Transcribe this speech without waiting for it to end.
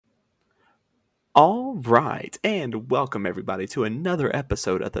All right, and welcome everybody to another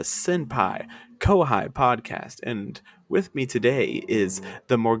episode of the Senpai Kohai podcast. And with me today is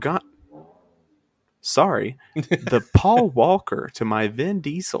the the Paul Walker to my Vin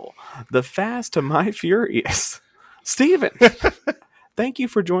Diesel, the Fast to my Furious, Steven. Thank you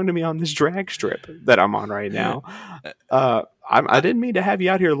for joining me on this drag strip that I'm on right now. I didn't mean to have you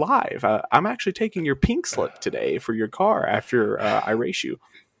out here live. I'm actually taking your pink slip today for your car after I race you.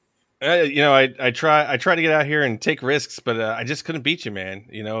 I try to get out here and take risks, but I just couldn't beat you, man.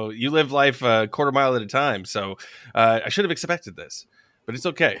 You live life a quarter mile at a time, so I should have expected this, but it's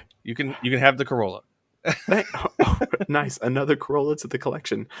okay. You can have the Corolla. Nice, another Corolla to the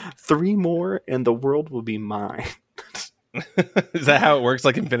collection. 3 more, and the world will be mine. Is that how it works?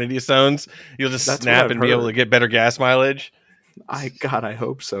 Like Infinity Stones, you'll just snap and be able to get better gas mileage. I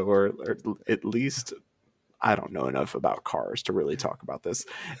hope so, or at least. I don't know enough about cars to really talk about this.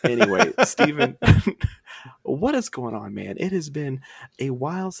 Anyway, Steven, what is going on, man? It has been a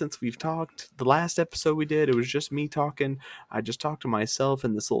while since we've talked. The last episode we did, it was just me talking. I just talked to myself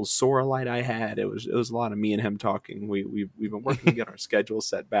and this little Sora light I had. It was a lot of me and him talking. We've been working to get our schedule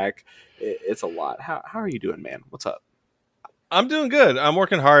set back. It's a lot. How are you doing, man? What's up? I'm doing good. I'm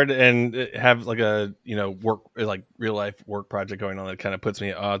working hard and have like a work, like real life work project going on that kind of puts me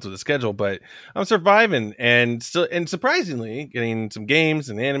at odds with the schedule, but I'm surviving and surprisingly getting some games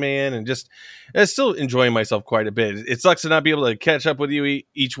and anime in and just still enjoying myself quite a bit. It sucks to not be able to catch up with you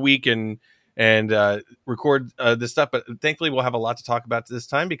each week and record this stuff, but thankfully we'll have a lot to talk about this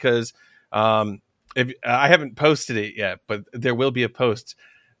time because if I haven't posted it yet, but there will be a post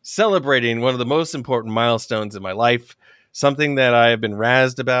celebrating one of the most important milestones in my life. Something that I have been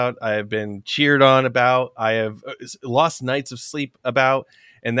razzed about, I have been cheered on about, I have lost nights of sleep about,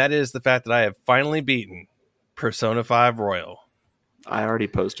 and that is the fact that I have finally beaten Persona 5 Royal. I already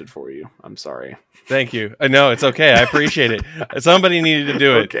posted for you. I'm sorry. Thank you. No, it's okay. I appreciate it. Somebody needed to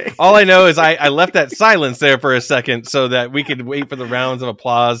do it. Okay. All I know is I left that silence there for a second so that we could wait for the rounds of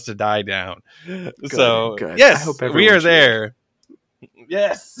applause to die down. Good. Yes, we are there.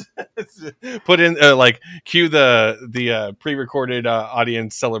 Yes. Put in cue the pre-recorded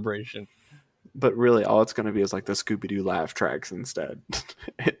audience celebration. But really, all it's going to be is like the Scooby-Doo laugh tracks instead.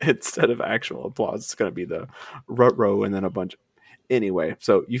 Instead of actual applause, it's going to be the rut-row and then a bunch. Anyway,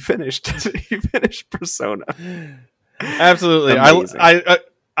 so you finished Persona. Absolutely.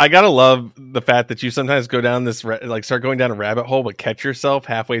 I gotta love the fact that you sometimes go down this start going down a rabbit hole, but catch yourself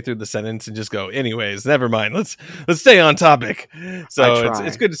halfway through the sentence and just go, anyways, never mind. Let's stay on topic. So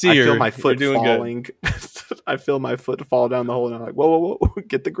it's good to see you. I feel my foot falling. I feel my foot fall down the hole, and I'm like, whoa,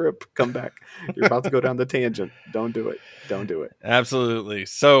 get the grip, come back. You're about to go down the tangent. Don't do it. Absolutely.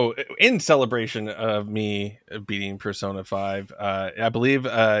 So in celebration of me beating Persona 5, I believe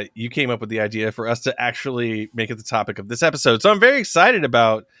you came up with the idea for us to actually make it the topic of this episode. So I'm very excited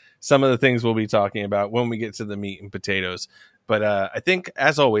about some of the things we'll be talking about when we get to the meat and potatoes. But I think,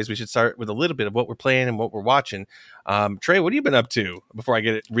 as always, we should start with a little bit of what we're playing and what we're watching. Trey, what have you been up to before I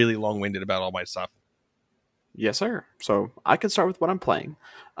get really long-winded about all my stuff? Yes, sir. So I can start with what I'm playing.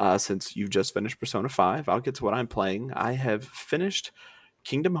 Since you've just finished Persona 5, I'll get to what I'm playing. I have finished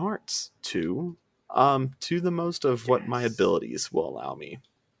Kingdom Hearts 2 to the most of what my abilities will allow me.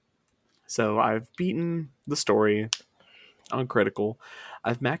 So I've beaten the story on Critical.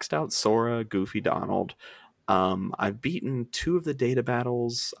 I've maxed out Sora, Goofy, Donald. I've beaten 2 of the data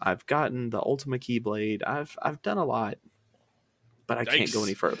battles. I've gotten the Ultimate Keyblade. I've done a lot, but I can't go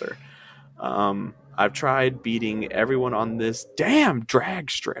any further. I've tried beating everyone on this damn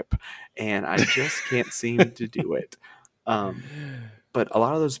drag strip, and I just can't seem to do it. But a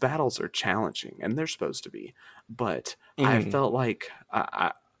lot of those battles are challenging, and they're supposed to be. But I felt like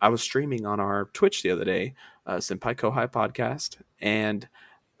I was streaming on our Twitch the other day, Senpai Kohai podcast, and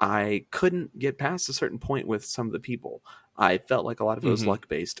I couldn't get past a certain point with some of the people. I felt like a lot of it was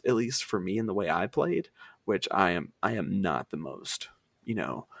luck-based, at least for me in the way I played, which I am not the most,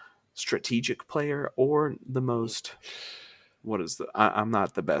 strategic player or the most I'm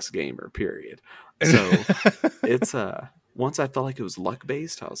not the best gamer, period. So it's once I felt like it was luck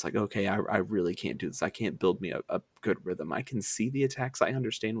based, I was like, okay, I really can't do this. I can't build me a good rhythm. I can see the attacks, I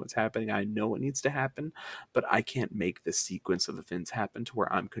understand what's happening, I know what needs to happen, but I can't make the sequence of events happen to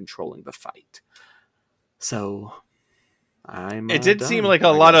where I'm controlling the fight. So it did seem like a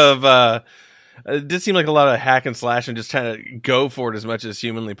lot of it did seem like a lot of hack and slash and just trying to go for it as much as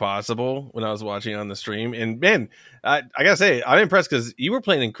humanly possible when I was watching on the stream. And man, I gotta say, I'm impressed because you were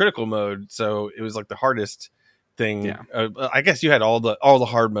playing in critical mode, so it was like the hardest thing. Yeah. I guess you had all the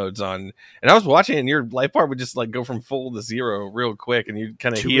hard modes on, and I was watching, and your life bar would just like go from full to zero real quick, and you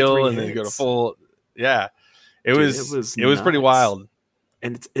kind of heal and then you go to full. Yeah, Dude, it was it was pretty nuts. wild.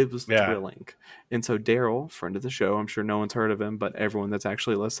 And it was Yeah. thrilling. And so Daryl, friend of the show, I'm sure no one's heard of him, but everyone that's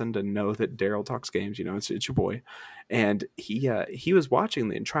actually listened and know that Daryl talks games, it's your boy. And he was watching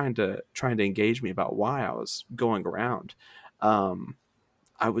me and trying to engage me about why I was going around. Um,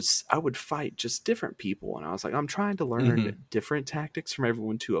 I would fight just different people, and I was like, I'm trying to learn Hmm. different tactics from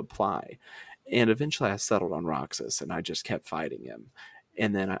everyone to apply. And eventually I settled on Roxas, and I just kept fighting him.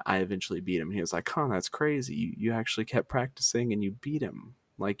 And then I eventually beat him. He was like, "Huh, that's crazy. You actually kept practicing and you beat him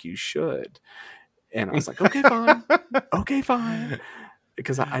like you should." And I was like, okay, fine,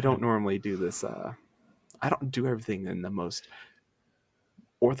 because I don't normally do this. I don't do everything in the most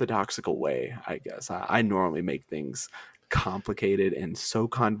orthodoxical way. I guess I normally make things complicated and so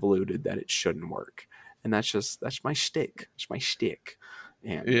convoluted that it shouldn't work. And that's my shtick. It's my shtick.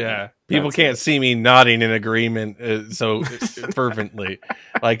 And Yeah, people that's can't it. see me nodding in agreement so fervently.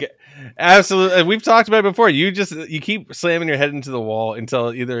 Like, absolutely, we've talked about it before. You keep slamming your head into the wall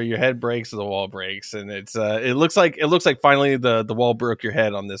until either your head breaks or the wall breaks, and it looks like finally the wall broke your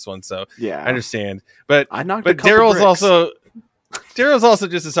head on this one. So I Yeah, understand, but I knocked a couple Daryl's bricks. also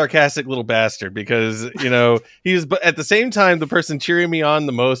just a sarcastic little bastard because he's but at the same time the person cheering me on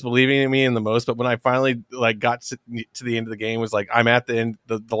the most, believing in me in the most. But when I finally like got to the end of the game, was like I'm at the end,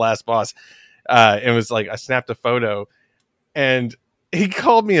 the last boss, and was like I snapped a photo, and he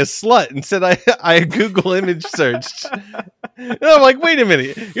called me a slut and said I Google image searched. And I'm like, wait a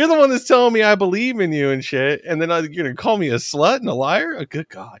minute, you're the one that's telling me I believe in you and shit, and then you're gonna call me a slut and a liar? Oh, good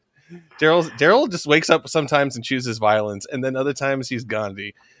God. Daryl just wakes up sometimes and chooses violence, and then other times he's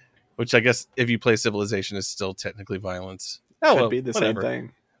Gandhi, which I guess if you play Civilization is still technically violence. Oh Could well, be the same whatever.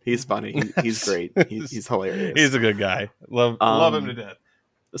 thing. He's funny. He's great. He's hilarious. He's a good guy. Love him to Um, death.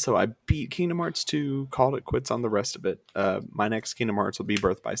 so I beat Kingdom Hearts 2, called it quits on the rest of it. My next Kingdom Hearts will be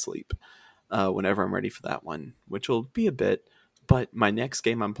Birth by Sleep. Whenever I'm ready for that one, which will be a bit. But my next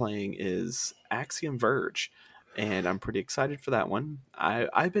game I'm playing is Axiom Verge, and I'm pretty excited for that one.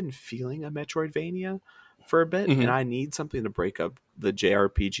 I've been feeling a Metroidvania for a bit, and Hmm. I need something to break up the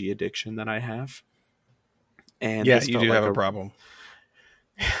JRPG addiction that I have. And Yeah, this you felt do have like a a problem.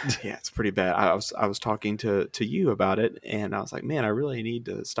 yeah, it's pretty bad. I was talking to you about it, and I was like, man, I really need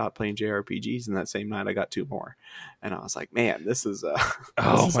to stop playing JRPGs. And that same night, I got two more, and I was like, man, this is this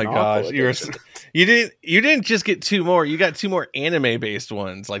Oh is my an awful gosh, addiction. you didn't just get two more. You got two more anime based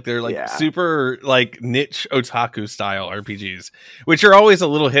ones. Like they're like Yeah, super like niche otaku style RPGs, which are always a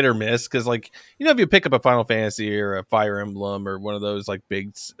little hit or miss because like if you pick up a Final Fantasy or a Fire Emblem or one of those like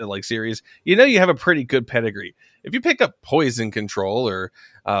big like series, you have a pretty good pedigree. If you pick up Poison Control or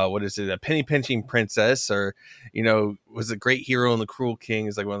what is it, a Penny Pinching Princess, or was it Great Hero and the Cruel King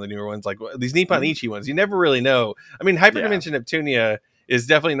is like one of the newer ones, like these Nippon mm, Ichi ones, you never really know. I mean, yeah. Hyperdimension Neptunia is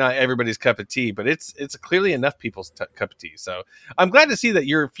definitely not everybody's cup of tea, but it's clearly enough people's cup of tea. So I'm glad to see that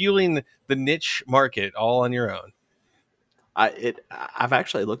you're fueling the niche market all on your own. I've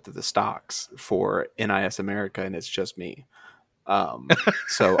actually looked at the stocks for NIS America, and it's just me.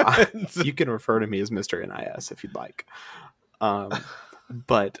 So you can refer to me as Mr. NIS if you'd like.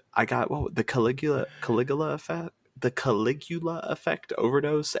 But I got the Caligula effect, the Caligula effect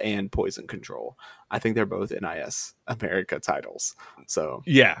overdose, and poison control. I think they're both NIS America titles. So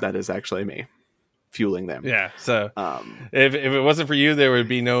Yeah, that is actually me fueling them. yeah. So Um, if it wasn't for you, there would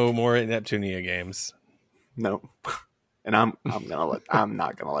be no more Neptunia games. no, and I'm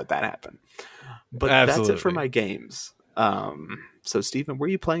not gonna let that happen. But that's it for Absolutely. my games. So Stephen, were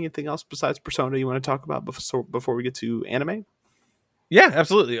you playing anything else besides Persona you want to talk about before we get to anime? Yeah,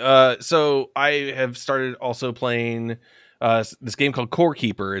 absolutely. So I have started also playing this game called Core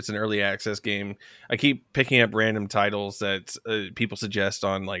Keeper. It's an early access game. I keep picking up random titles that people suggest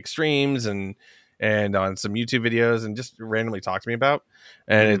on like streams and on some YouTube videos, and just randomly talk to me about.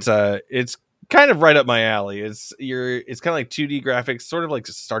 And Mhm. it's kind of right up my alley. It's kind of like 2D graphics, sort of like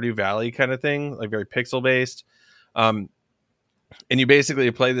Stardew Valley kind of thing, like very pixel based. Um, and you basically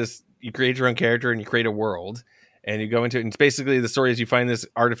play this. You create your own character and you create a world, and you go into it. And it's basically the story is you find this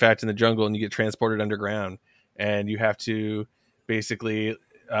artifact in the jungle and you get transported underground, and you have to basically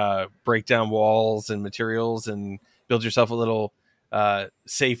break down walls and materials and build yourself a little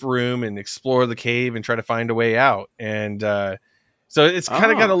safe room and explore the cave and try to find a way out. And so it's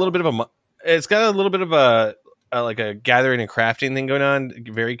kind of got a little Oh, bit of it's got a little bit of a like a gathering and crafting thing going on,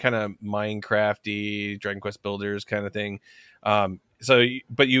 very kind of Minecrafty, Dragon Quest Builders kind of thing.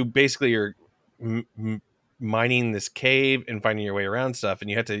 But you basically are mining this cave and finding your way around stuff, and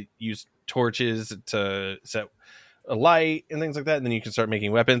you have to use torches to set a light and things like that, and then you can start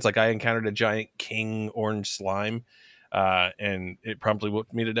making weapons. Like I encountered a giant king orange slime, and it promptly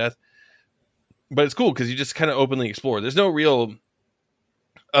whooped me to death. but it's cool because you just kind of openly explore. There's no real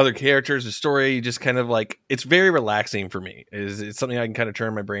other characters or story. You just kind of like, it's very relaxing for me. It's something I can kind of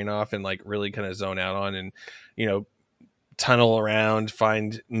turn my brain off and like really kind of zone out on, and tunnel around,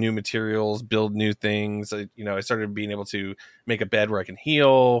 find new materials, build new things. I started being able to make a bed where I can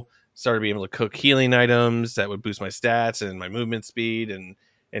heal, started being able to cook healing items that would boost my stats and my movement speed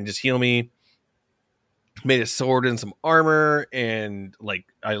and just heal me. Made a sword and some armor, and like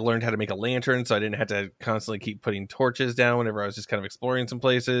I learned how to make a lantern, so I didn't have to constantly keep putting torches down whenever I was just kind of exploring some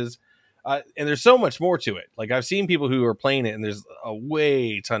places. And there's so much more to it. Like I've seen people who are playing it, and there's a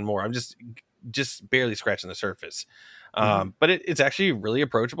way ton more. I'm just barely scratching the surface. But it's actually really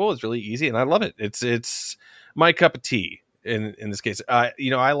approachable. It's really easy, and I love it. It's my cup of tea in this case. I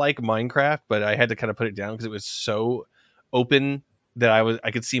like Minecraft, but I had to kind of put it down because it was so open that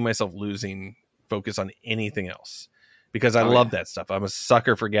I could see myself losing focus on anything else, because I love that stuff. I'm a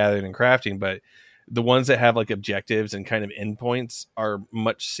sucker for gathering and crafting, but the ones that have like objectives and kind of endpoints are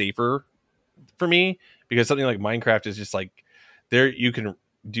much safer for me, because something like Minecraft is just like, there you can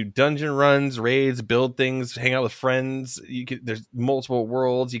do dungeon runs, raids, build things, hang out with friends. There's multiple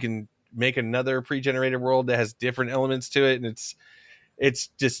worlds. You can make another pre-generated world that has different elements to it, and it's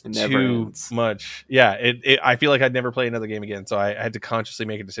just too much. Yeah, I feel like I'd never play another game again, so I had to consciously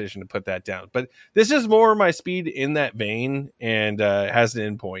make a decision to put that down. But this is more my speed in that vein, and has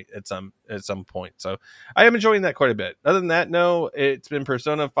an endpoint at some point. So I am enjoying that quite a bit. Other than that, no, it's been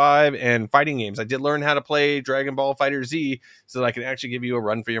Persona 5 and fighting games. I did learn how to play Dragon Ball Fighter Z so that I can actually give you a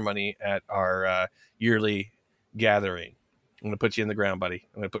run for your money at our yearly gathering. I'm going to put you in the ground, buddy.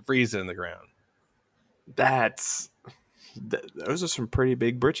 I'm going to put Frieza in the ground. Those are some pretty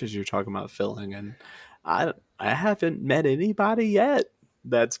big britches you're talking about filling, and I haven't met anybody yet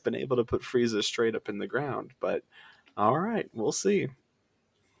that's been able to put Frieza straight up in the ground. But all right, we'll see.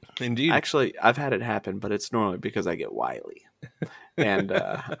 Indeed. Actually, I've had it happen, but it's normally because I get wily, and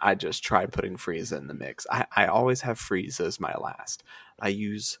I just try putting Frieza in the mix. I always have Frieza as my last. I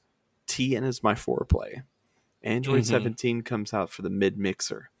use Tien as my foreplay. Android 17 comes out for the mid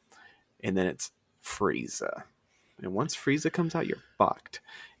mixer, and then it's Frieza. And once Frieza comes out, you're fucked.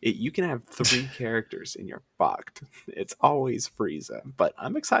 You can have 3 characters and you're fucked. It's always Frieza. But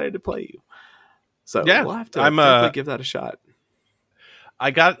I'm excited to play you. So yeah, we'll have to definitely give that a shot.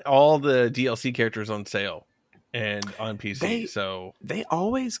 I got all the DLC characters on sale and on PC. So they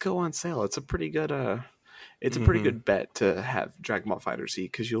always go on sale. It's a pretty good pretty good bet to have Dragon Ball Fighter Z,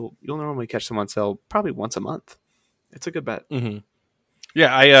 because you'll normally catch them on sale probably once a month. It's a good bet. Mm-hmm.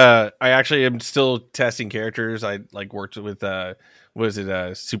 Yeah, I actually am still testing characters. I like worked with Super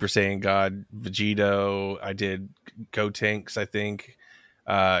Saiyan God Vegito. I did Gotenks, I think.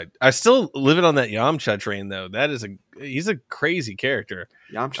 I still living on that Yamcha train though. He's a crazy character.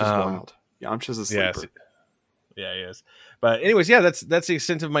 Yamcha's wild. Yamcha's a sleeper. Yeah, he is. But anyways, yeah, that's the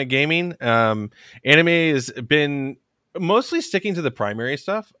extent of my gaming. Anime has been mostly sticking to the primary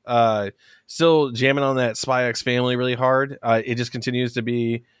stuff. Still jamming on that Spy X Family really hard. It just continues to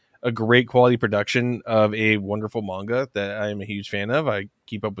be a great quality production of a wonderful manga that I'm a huge fan of. I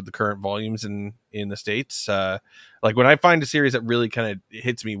keep up with the current volumes in the States. Like when I find a series that really kind of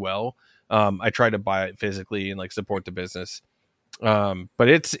hits me well, I try to buy it physically and like support the business. But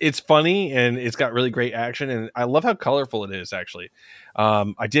it's funny, and it's got really great action, and I love how colorful it is actually.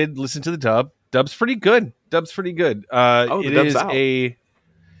 I did listen to the dub. Dub's pretty good. It is out.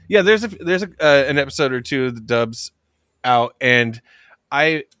 There's an episode or two of the dubs out, and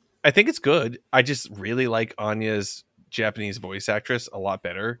I think it's good. I just really like Anya's Japanese voice actress a lot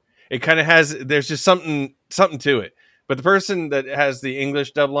better. It kind of there's just something to it. But the person that has the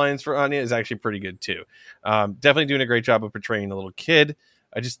English dub lines for Anya is actually pretty good too. Definitely doing a great job of portraying a little kid.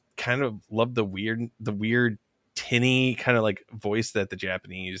 I just kind of love the weird tinny kind of like voice that the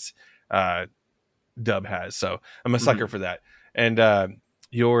Japanese dub has. So I'm a sucker for that. And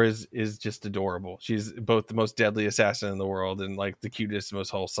yours is just adorable. She's both the most deadly assassin in the world and like the cutest, most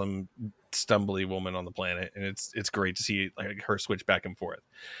wholesome, stumbly woman on the planet. And it's great to see like her switch back and forth.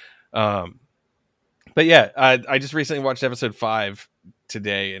 But yeah, I just recently watched episode 5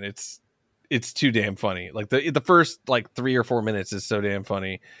 today, and it's too damn funny. Like the first like 3 or 4 minutes is so damn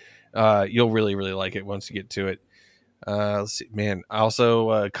funny. You'll really, really like it once you get to it. Let's see, man.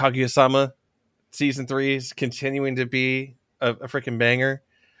 Also, Kaguya-sama season 3 is continuing to be a freaking banger.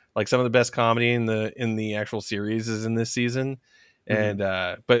 Like some of the best comedy in the actual series is in this season, and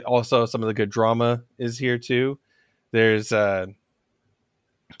but also some of the good drama is here too. They have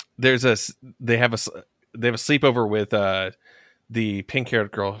a sleepover with the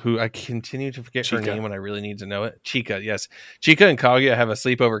pink-haired girl who I continue to forget her Chica. name when I really need to know it. Chica, yes. Chica and Kaguya have a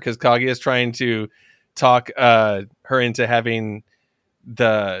sleepover because Kaguya is trying to talk her into having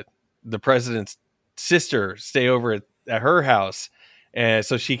the president's sister stay over at her house, and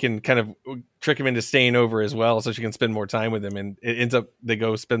so she can kind of trick him into staying over as well, so she can spend more time with him. And it ends up they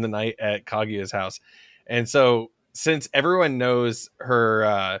go spend the night at Kaguya's house. And so since everyone knows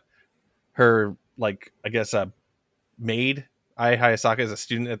her like I guess maid Ai Hayasaka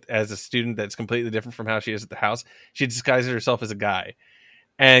as a student that's completely different from how she is at the house, she disguises herself as a guy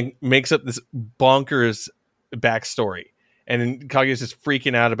and makes up this bonkers backstory. And then Kaguya's just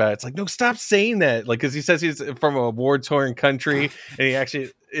freaking out about it. It's like, no, stop saying that. Like, because he says he's from a war-torn country and he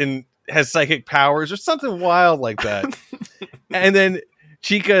actually has psychic powers or something wild like that. And then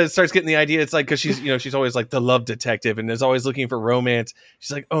Chica starts getting the idea. It's like, because she's always like the love detective and is always looking for romance.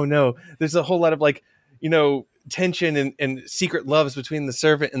 She's like, oh no, there's a whole lot of like, tension and secret loves between the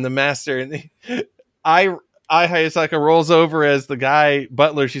servant and the master. And Ai Hayasaka rolls over as the guy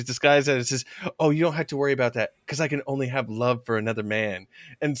butler she's disguised as and says, oh, you don't have to worry about that because I can only have love for another man.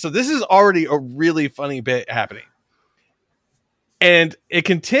 And so this is already a really funny bit happening. And it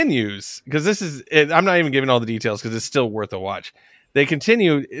continues because I'm not even giving all the details because it's still worth a watch. They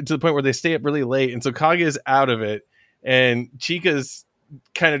continue to the point where they stay up really late. And so Kaguya's out of it and Chica's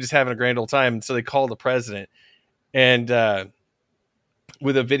kind of just having a grand old time. So they call the president and,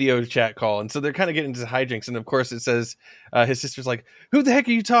 with a video chat call. And so they're kind of getting into hijinks. And of course it says, his sister's like, who the heck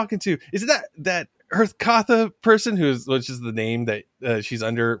are you talking to? Is it that Earth Katha person which is the name that she's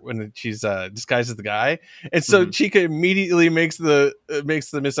under when she's disguised as the guy. And so Chica immediately makes the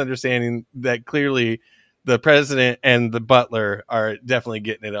misunderstanding that clearly the president and the butler are definitely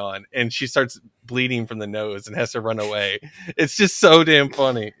getting it on. And she starts bleeding from the nose and has to run away. It's just so damn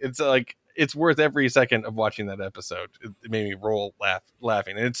funny. It's like, it's worth every second of watching that episode. It made me roll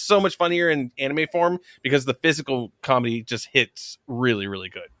laughing. And it's so much funnier in anime form because the physical comedy just hits really, really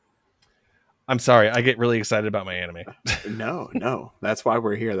good. I'm sorry. I get really excited about my anime. No. That's why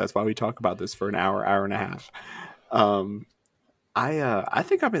we're here. That's why we talk about this for an hour and a half. I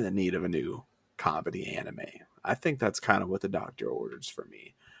think I'm in the need of a new comedy anime. I think that's kind of what the doctor orders for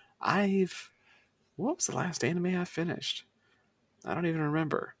me. What was the last anime I finished? I don't even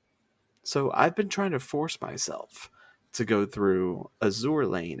remember. So I've been trying to force myself to go through Azur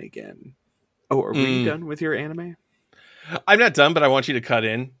Lane again. Oh, are we done with your anime? I'm not done, but I want you to cut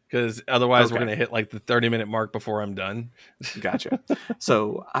in because otherwise we're going to hit like the 30-minute mark before I'm done. Gotcha.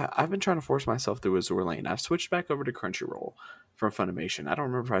 So I've been trying to force myself through Azur Lane. I've switched back over to Crunchyroll from Funimation. I don't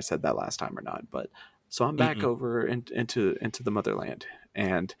remember if I said that last time or not, but so I'm back over into the motherland,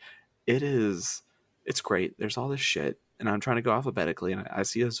 and it's great. There's all this shit. And I'm trying to go alphabetically, and I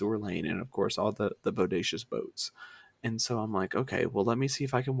see Azur Lane, and of course all the bodacious boats. And so I'm like, okay, well, let me see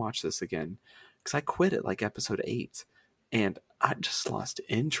if I can watch this again, because I quit at like episode 8, and I just lost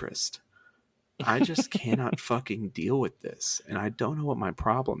interest. I just cannot fucking deal with this, and I don't know what my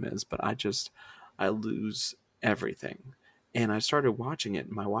problem is, but I lose everything. And I started watching it,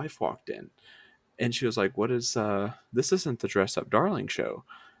 and my wife walked in, and she was like, "What is this? Isn't the Dress Up Darling show?"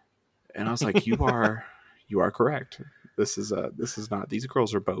 And I was like, "You are correct. This is not. These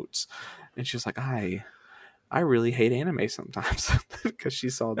girls are boats." And she was like, I really hate anime sometimes because she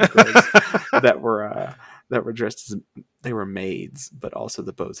saw the girls that were dressed as, they were maids, but also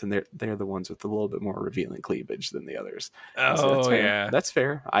the boats, and they're the ones with a little bit more revealing cleavage than the others. So that's fair. Yeah, that's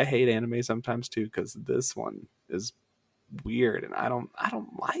fair. I hate anime sometimes too because this one is weird, and I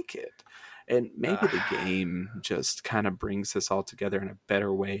don't like it. And maybe the game just kind of brings this all together in a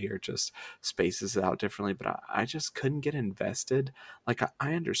better way, or just spaces it out differently. But I just couldn't get invested. Like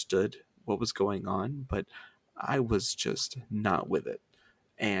I understood what was going on, but I was just not with it.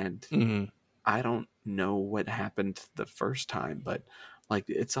 And I don't know what happened the first time, but like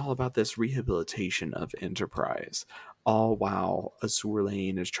it's all about this rehabilitation of Enterprise, all while Azur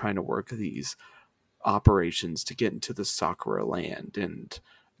Lane is trying to work these operations to get into the Sakura land and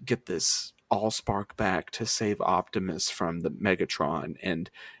get this Allspark back to save Optimus from the Megatron. And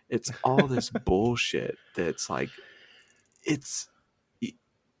it's all this bullshit that's like it's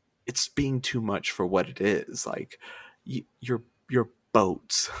being too much for what it is. Like your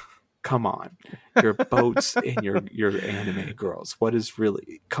boats, come on, your boats and your anime girls. What is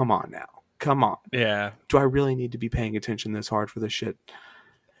really, come on now, come on. Yeah, do I really need to be paying attention this hard for this shit?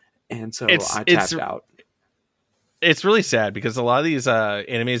 And so I tapped out. It's really sad because a lot of these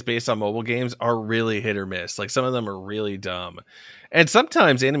animes based on mobile games are really hit or miss. Like some of them are really dumb. And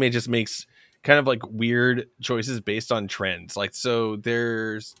sometimes anime just makes kind of like weird choices based on trends. Like, so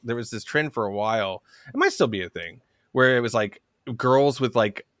there was this trend for a while. It might still be a thing where it was like girls with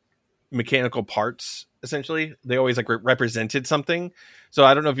like mechanical parts. Essentially, they always like represented something. So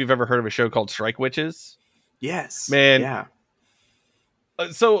I don't know if you've ever heard of a show called Strike Witches. Yes. Man. Yeah.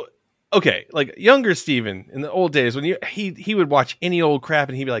 So okay, like younger Steven in the old days when he would watch any old crap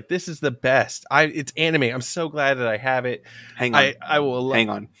and he'd be like, "This is the best. It's anime. I'm so glad that I have it." Hang on. I will hang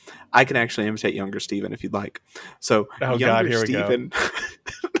on. I can actually imitate younger Steven if you'd like. So Oh younger God, here Steven,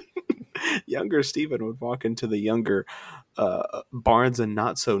 younger Steven would walk into the younger Barnes and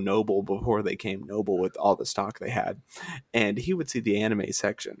Not So Noble before they came noble with all the stock they had, and he would see the anime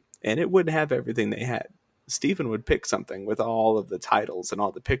section, and it wouldn't have everything they had. Stephen would pick something with all of the titles and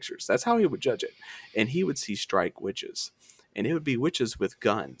all the pictures. That's how he would judge it. And he would see Strike Witches. And it would be witches with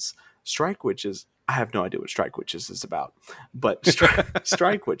guns. Strike Witches, I have no idea what Strike Witches is about. But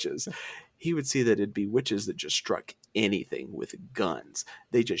Strike Witches, he would see that it'd be witches that just struck anything with guns.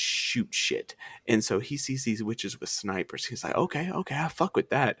 They just shoot shit. And so he sees these witches with snipers. He's like, okay, I fuck with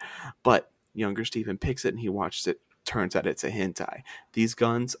that. But younger Stephen picks it and he watches it. Turns out it's a hentai. These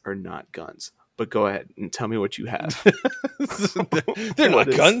guns are not guns. But go ahead and tell me what you have. They're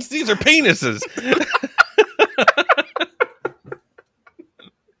not guns. These are penises.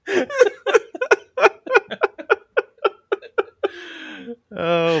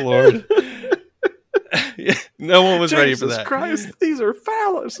 Oh, Lord. No one was ready for that. Jesus Christ, these are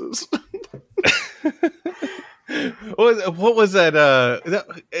phalluses. What was that?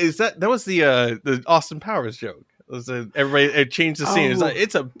 That was the Austin Powers joke. It was everybody changed the scene.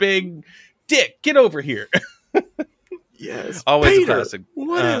 It's a big dick. Get over here. Yes. Always Peter, a classic.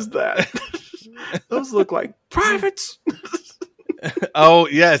 What is that? Those look like privates. Oh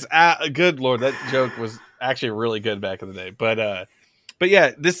yes, good Lord, that joke was actually really good back in the day. But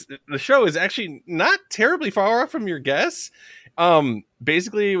yeah, the show is actually not terribly far off from your guess.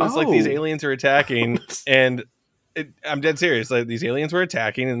 Basically, it was like these aliens are attacking, and I'm dead serious. Like these aliens were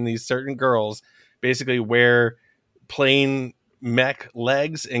attacking, and these certain girls basically wear plain mech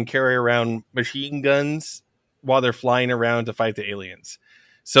legs and carry around machine guns while they're flying around to fight the aliens.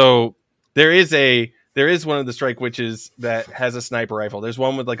 So there is one of the Strike Witches that has a sniper rifle. There's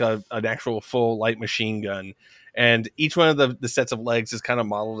one with like an actual full light machine gun, and each one of the sets of legs is kind of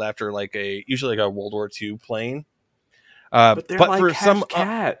modeled after like usually like a World War II plane. But they're like for some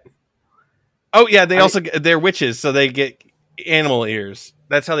cat. Oh yeah, they're witches, so they get animal ears.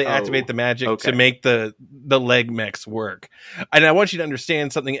 That's how they activate the magic to make the leg mechs work. And I want you to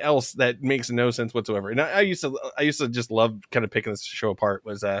understand something else that makes no sense whatsoever. And I used to just love kind of picking this show apart.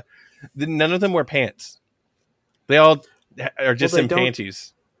 Was none of them wear pants. They all are just in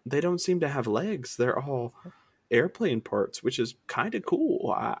panties. They don't seem to have legs. They're all airplane parts, which is kind of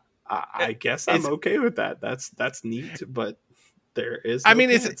cool. I guess I'm okay with that. That's neat, but there is. No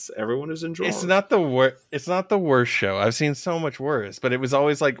pants. Everyone is in drawers. It's not the worst show. I've seen so much worse, but it was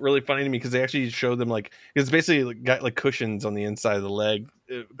always like really funny to me because they actually showed them like it's basically got like cushions on the inside of the leg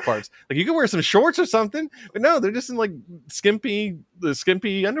parts. Like you could wear some shorts or something, but no, they're just in like skimpy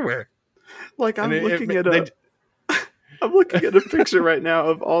underwear. Like I'm looking at a picture right now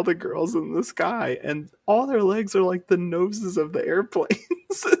of all the girls in the sky, and all their legs are like the noses of the airplanes,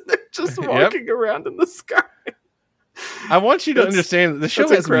 and they're just walking around in the sky. I want you to understand that the show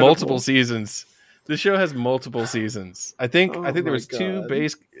has multiple seasons. The show has multiple seasons. I think there was 2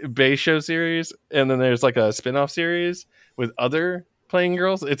 base show series, and then there's like a spin-off series with other playing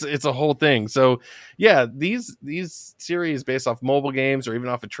girls. It's a whole thing. So yeah, these series based off mobile games or even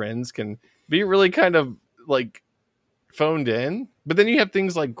off of trends can be really kind of like phoned in. But then you have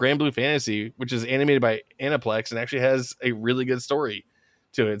things like Grand Blue Fantasy, which is animated by Aniplex and actually has a really good story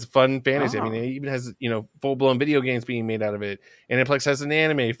to it. It's fun fantasy. I mean, it even has, full-blown video games being made out of it. Aniplex has an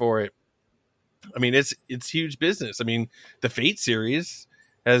anime for it. I mean, it's huge business. I mean, the Fate series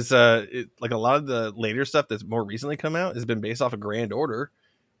has like a lot of the later stuff that's more recently come out has been based off of Grand Order.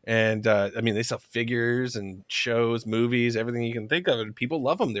 And I mean, they sell figures and shows, movies, everything you can think of, and people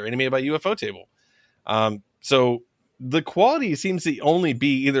love them. They're animated by UFO Table. So the quality seems to only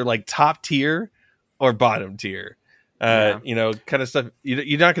be either like top tier or bottom tier. Kind of stuff.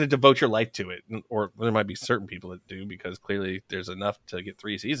 You're not going to devote your life to it, or there might be certain people that do because clearly there's enough to get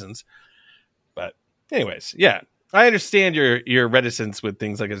 3 seasons. But anyways, yeah, I understand your reticence with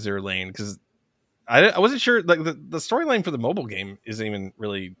things like Azure Lane because I wasn't sure. Like the storyline for the mobile game isn't even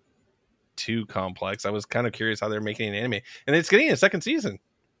really too complex. I was kind of curious how they're making an anime, and it's getting a 2nd season.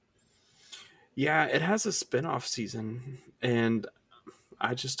 Yeah, it has a spin-off season, and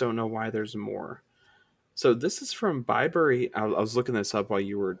I just don't know why there's more. So this is from Byberry. I was looking this up while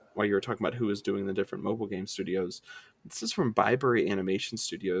you were talking about who is doing the different mobile game studios. This is from Byberry Animation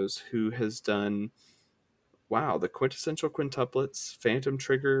Studios, who has done wow, the quintessential quintuplets, Phantom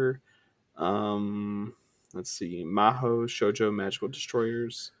Trigger, um, let's see, Maho, Shoujo Magical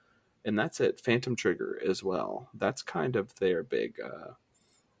Destroyers, and that's it. Phantom Trigger as well. That's kind of their big.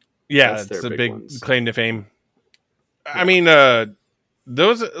 Yeah, That's their it's a big big ones. claim to fame. I Yeah. mean,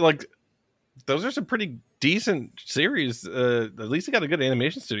 those like those are some pretty decent series. At least they got a good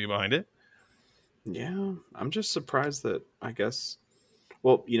animation studio behind it. Yeah, I'm just surprised that I guess.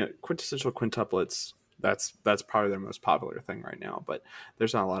 Well, quintessential quintuplets. That's probably their most popular thing right now. But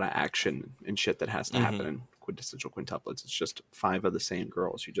there's not a lot of action and shit that has to happen in quintessential quintuplets. It's just 5 of the same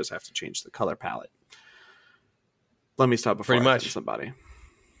girls. You just have to change the color palette. Let me stop before Pretty I offend much. somebody,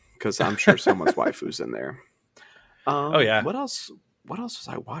 because I'm sure someone's waifu's in there. Oh yeah. What else? What else was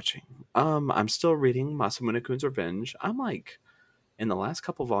I watching? I'm still reading Masamune Kun's Revenge. I'm like in the last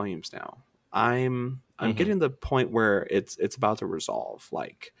couple volumes now. I'm getting to the point where it's about to resolve.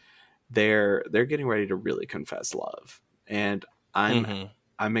 Like they're getting ready to really confess love, and I'm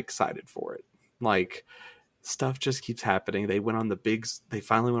I'm excited for it. Like stuff just keeps happening. They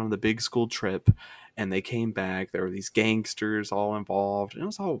finally went on the big school trip, and they came back. There were these gangsters all involved, and it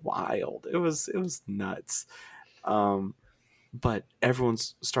was all wild. It was nuts. Um, but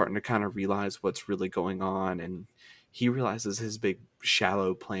everyone's starting to kind of realize what's really going on, and he realizes his big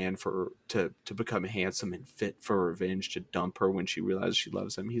shallow plan to become handsome and fit for revenge, to dump her when she realizes she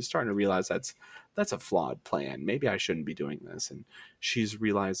loves him. He's starting to realize that's a flawed plan. Maybe I shouldn't be doing this. And she's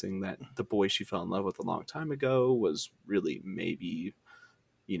realizing that the boy she fell in love with a long time ago was really maybe,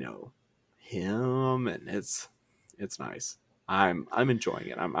 you know, him. And it's nice. I'm enjoying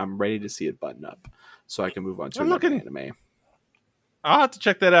it. I'm ready to see it button up so I can move on to another anime. I'll have to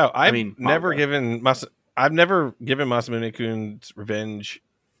check that out. I've never manga. given Masamune Kun's Revenge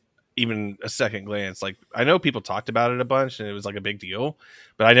even a second glance. Like I know people talked about it a bunch and it was like a big deal,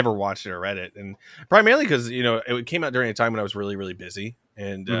 but I never watched it or read it. And primarily because it came out during a time when I was really really busy,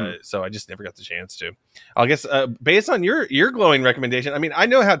 and so I just never got the chance to. I guess based on your glowing recommendation, I mean I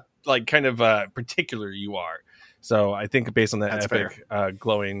know how like kind of particular you are, so I think based on that That's epic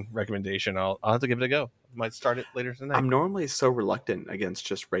glowing recommendation, I'll have to give it a go. Might start it later tonight. I'm normally so reluctant against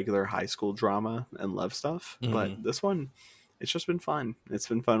just regular high school drama and love stuff, but this one, it's just been fun. It's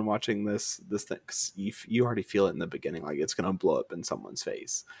been fun watching this thing. 'Cause you already feel it in the beginning, like it's gonna blow up in someone's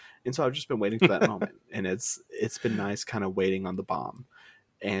face, and so I've just been waiting for that moment, and it's been nice, kind of waiting on the bomb,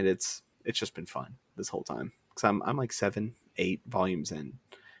 and it's just been fun this whole time because I'm like 7-8 volumes in,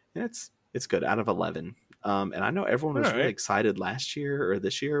 and it's good out of 11. And I know everyone was really excited last year or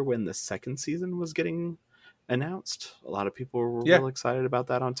this year when the second season was getting announced. A lot of people were real excited about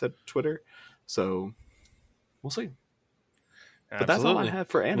that on Twitter. So we'll see. Absolutely. But that's all I have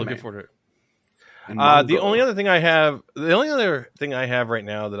for anime. Looking forward to it. The only other thing I have right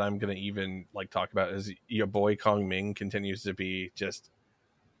now that I'm going to even like talk about is your boy Kong Ming continues to be just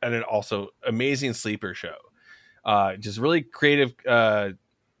an also amazing sleeper show. Just really creative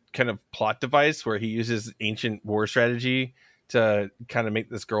kind of plot device where he uses ancient war strategy to kind of make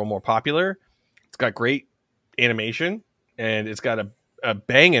this girl more popular. It's got great animation and it's got a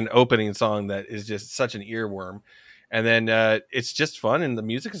banging opening song that is just such an earworm. And then it's just fun, and the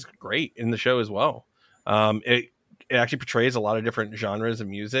music is great in the show as well. It actually portrays a lot of different genres of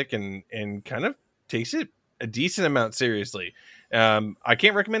music and kind of takes it a decent amount seriously. I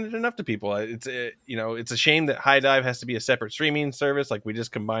can't recommend it enough to people. It's a shame that High Dive has to be a separate streaming service. Like we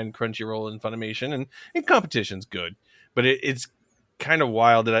just combined Crunchyroll and Funimation, and competition's good, but it's kind of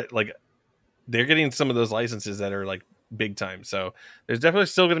wild that they're getting some of those licenses that are like big time. So there's definitely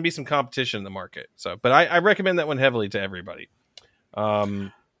still going to be some competition in the market. So, but I recommend that one heavily to everybody.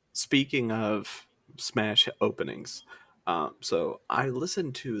 Speaking of Smash openings, so I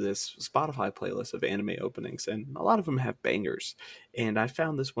listened to this Spotify playlist of anime openings, and a lot of them have bangers. And I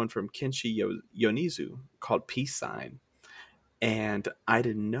found this one from Kenshi Yonizu called Peace Sign. And I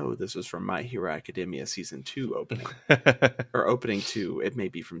didn't know this was from My Hero Academia season 2 opening. Or opening 2. It may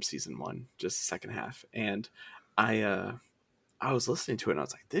be from season 1, just the second half. And I was listening to it and I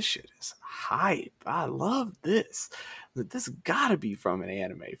was like, this shit is hype. I love this. This gotta be from an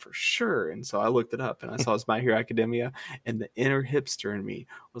anime for sure. And so I looked it up and I saw it's My Hero Academia, and the inner hipster in me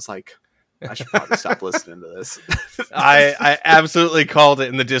was like, I should probably stop listening to this. I absolutely called it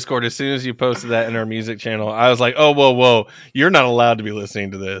in the Discord as soon as you posted that in our music channel. I was like, oh, whoa. You're not allowed to be listening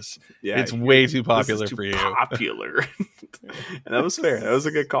to this. Yeah, it's way too popular for you. Popular. And that was fair. That was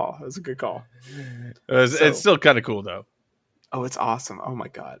a good call. It's still kind of cool though. Oh, it's awesome. Oh my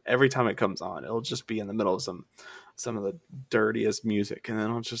God. Every time it comes on, it'll just be in the middle of some of the dirtiest music, and then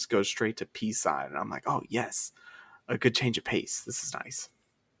it'll just go straight to Peace Sign. And I'm like, oh yes, a good change of pace. This is nice.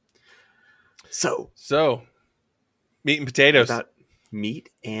 So Meat and potatoes. About meat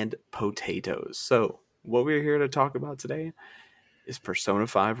and potatoes. So, what we're here to talk about today is Persona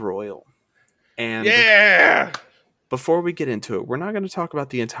 5 Royal. And yeah! before we get into it, we're not going to talk about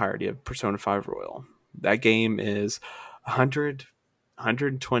the entirety of Persona 5 Royal. That game is 100,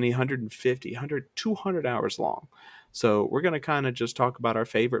 120, 150, 100, 200 hours long. So we're going to kind of just talk about our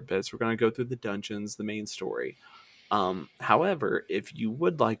favorite bits. We're going to go through the dungeons, the main story. However, if you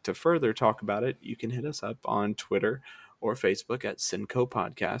would like to further talk about it, you can hit us up on Twitter or Facebook at Sinco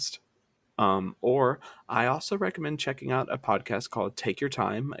Podcast. Or I also recommend checking out a podcast called Take Your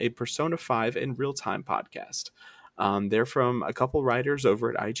Time, a Persona 5 in real time podcast. They're from a couple writers over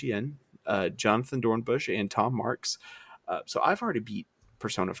at IGN, Jonathan Dornbush and Tom Marks. So I've already beat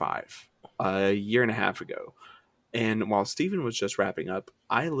Persona 5 a year and a half ago. And while Steven was just wrapping up,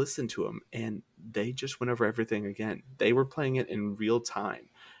 I listened to him and they just went over everything again. They were playing it in real time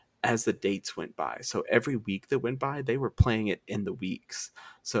as the dates went by. So every week that went by, they were playing it in the weeks.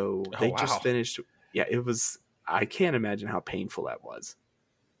 So they just finished. Yeah, it was, I can't imagine how painful that was.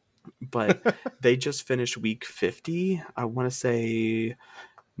 But they just finished week 50. I want to say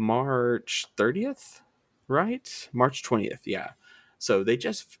March 30th, right? March 20th. Yeah. So they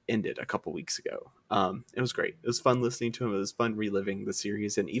just ended a couple weeks ago. It was great. It was fun listening to him. It was fun reliving the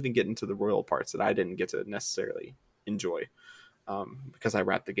series and even getting to the royal parts that I didn't get to necessarily enjoy because I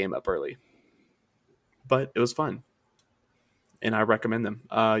wrapped the game up early. But it was fun. And I recommend them.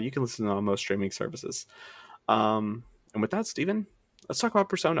 You can listen on most streaming services. And with that, Steven, let's talk about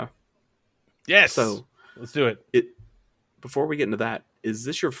Persona. Yes. So let's do it. Before we get into that, is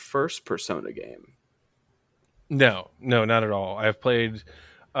this your first Persona game? No, not at all. I've played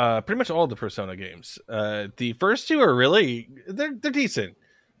pretty much all the Persona games. The first two are really they're decent,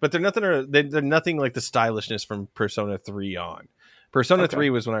 but they're nothing like the stylishness from Persona 3 on. Persona 3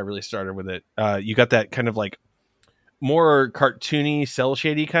 was when I really started with it. You got that kind of like more cartoony, cell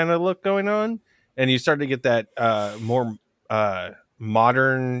shady kind of look going on, and you start to get that more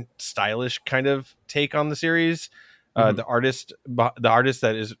modern, stylish kind of take on the series. The artist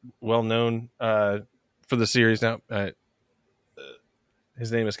that is well known for the series now.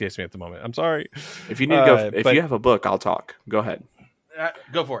 His name escapes me at the moment. I'm sorry. If you need to go, if you have a book, I'll talk. Go ahead.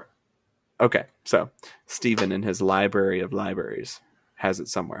 Go for it. Okay, so Steven in his library of libraries has it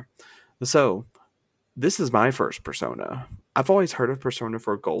somewhere. So this is my first Persona. I've always heard of Persona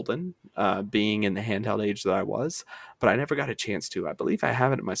 4 Golden, being in the handheld age that I was, but I never got a chance to. I believe I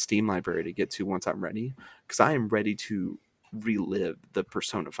have it in my Steam library to get to once I'm ready, because I am ready to relive the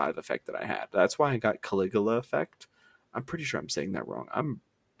Persona 5 effect that I had. That's why I got Caligula effect. I'm pretty sure I'm saying that wrong.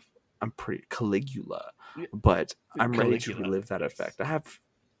 I'm pretty Caligula, but I'm ready to relive that effect. I have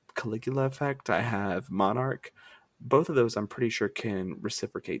Caligula effect. I have Monarch. Both of those I'm pretty sure can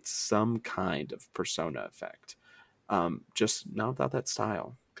reciprocate some kind of Persona effect. Just not without that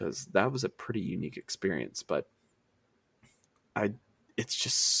style, because that was a pretty unique experience. But it's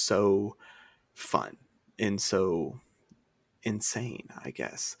just so fun and so insane, I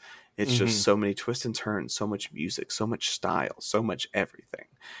guess. It's just so many twists and turns, so much music, so much style, so much everything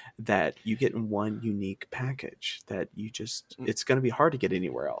that you get in one unique package that it's going to be hard to get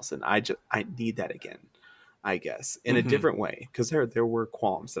anywhere else. And I need that again, I guess, in a different way, because there were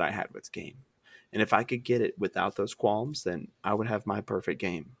qualms that I had with the game. And if I could get it without those qualms, then I would have my perfect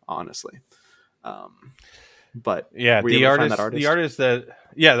game, honestly. But yeah, the artist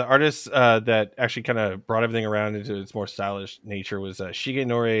that actually kind of brought everything around into its more stylish nature was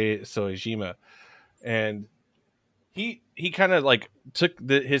Shigenori Soejima, and he kind of like took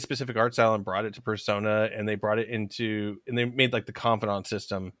his specific art style and brought it to Persona, and they made like the confidant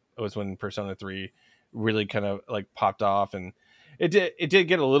system. It was when Persona 3 really kind of like popped off, and it did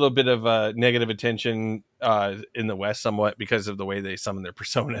get a little bit of negative attention in the West somewhat because of the way they summon their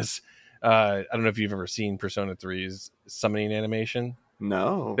personas. I don't know if you've ever seen Persona 3's summoning animation.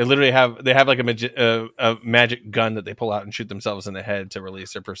 No, they literally have like a magic gun that they pull out and shoot themselves in the head to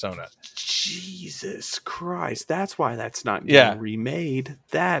release their persona. Jesus Christ, that's why that's not getting remade.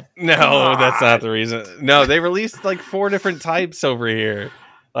 That's not the reason. No, they released like 4 different types over here.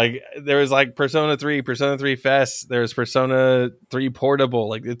 Like there was like Persona 3 Fest, there's Persona 3 Portable.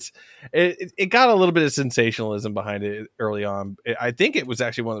 Like it got a little bit of sensationalism behind it early on. I think it was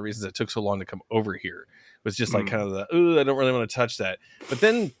actually one of the reasons it took so long to come over here. It was just like kind of I don't really want to touch that. But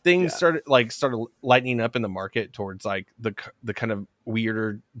then things started lightening up in the market towards like the kind of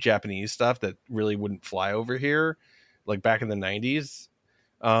weirder Japanese stuff that really wouldn't fly over here, like back in the 90s.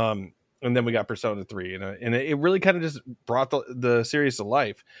 And then we got Persona 3, and it really kind of just brought the series to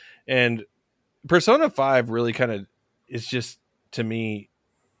life. And Persona 5 really kind of is just, to me,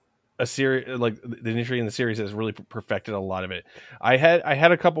 a series like the initially in the series has really perfected a lot of it. I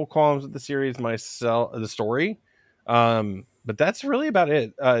had a couple qualms with the series myself, the story, but that's really about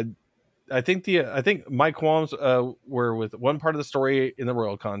it. I think my qualms were with one part of the story in the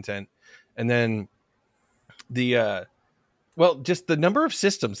royal content, and then the well, just the number of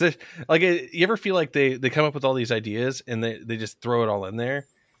systems. Like, you ever feel like they come up with all these ideas and they just throw it all in there,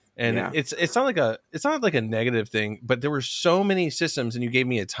 and Yeah. it's not like a negative thing, but there were so many systems, and you gave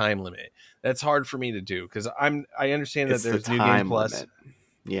me a time limit. That's hard for me to do because I understand It's that the there's New Game time Plus. limit.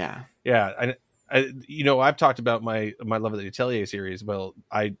 Yeah. Yeah, I've talked about my love of the Atelier series. Well,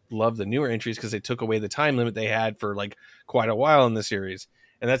 I love the newer entries because they took away the time limit they had for like quite a while in the series,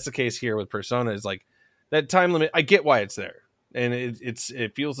 and that's the case here with Persona. Is like that time limit. I get why it's there, and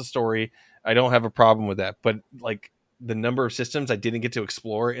it fuels the story. I don't have a problem with that, but like the number of systems I didn't get to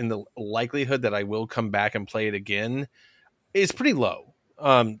explore, and the likelihood that I will come back and play it again is pretty low.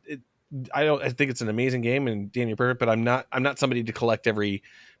 I think it's an amazing game and Danny Perfect, but I'm not somebody to collect every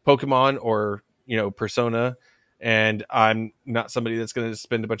Pokemon or Persona, and I'm not somebody that's going to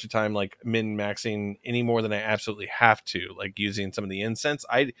spend a bunch of time like min maxing any more than I absolutely have to, like using some of the incense.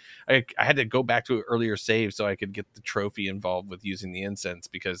 I had to go back to an earlier save so I could get the trophy involved with using the incense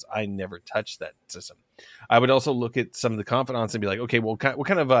because I never touched that system. I would also look at some of the confidants and be like, okay, well, what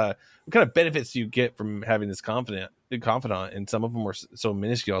kind of benefits do you get from having this confidant? And some of them were so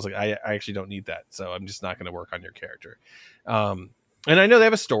minuscule. I was like, I actually don't need that, so I'm just not going to work on your character. And I know they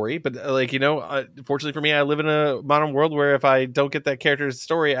have a story, but fortunately for me, I live in a modern world where if I don't get that character's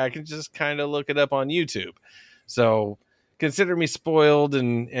story, I can just kind of look it up on YouTube. So consider me spoiled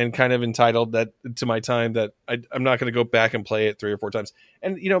and kind of entitled that to my time that I'm not going to go back and play it 3 or 4 times.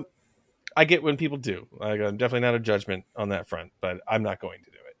 And I get when people do. I'm definitely not a judgment on that front, but I'm not going to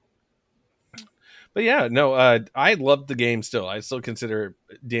do it. But yeah, no, I loved the game still. I still consider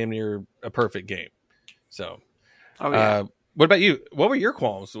it damn near a perfect game. So, Oh yeah. What about you? What were your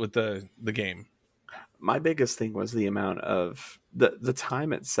qualms with the game? My biggest thing was the amount of the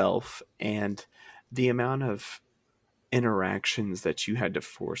time itself and the amount of interactions that you had to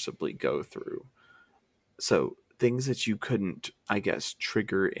forcibly go through. So things that you couldn't, I guess,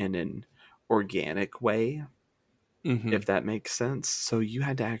 trigger in an organic way, Mm-hmm. if that makes sense. So you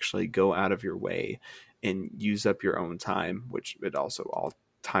had to actually go out of your way and use up your own time, which it also all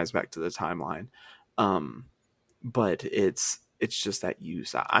ties back to the timeline. Um, but it's just that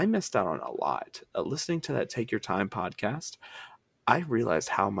use. I missed out on a lot. Listening to that Take Your Time podcast, I realized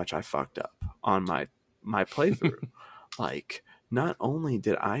how much I fucked up on my playthrough. Like, not only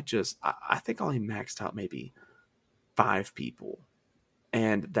did I think I only maxed out maybe 5 people,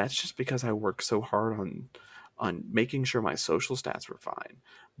 and that's just because I worked so hard on making sure my social stats were fine.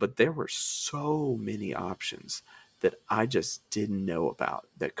 But there were so many options that I just didn't know about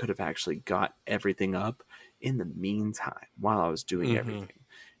that could have actually got everything up in the meantime while I was doing Mm-hmm. everything.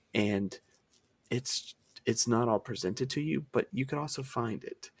 And it's it's not all presented to you, but you can also find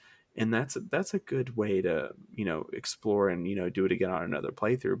it. And that's a good way to, explore and, do it again on another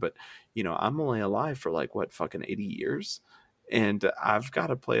playthrough. But, I'm only alive for like what, fucking 80 years. And I've got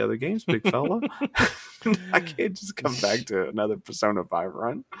to play other games, big fella. I can't just come back to another Persona 5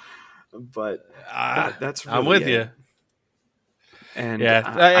 run. But that's I'm really with it. you. And Yeah,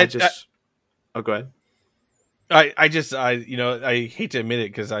 I just oh, go ahead. I hate to admit it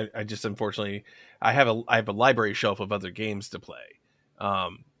because I just unfortunately I have a library shelf of other games to play.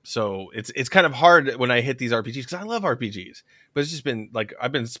 So it's kind of hard when I hit these RPGs because I love RPGs, but it's just been like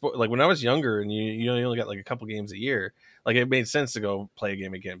I've been like when I was younger and you only got like a couple games a year, like it made sense to go play a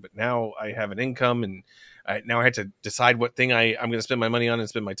game again. But now I have an income and now I had to decide what thing I'm going to spend my money on and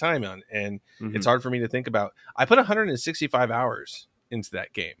spend my time on, and it's hard for me to think about. I put 165 hours into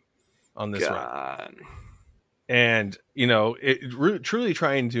that game on this run. And truly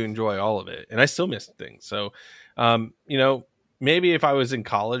trying to enjoy all of it, and I still miss things. So maybe if I was in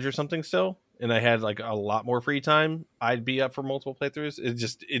college or something still and I had like a lot more free time, I'd be up for multiple playthroughs.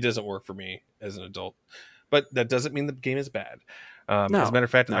 It doesn't work for me as an adult, but that doesn't mean the game is bad. No, as a matter of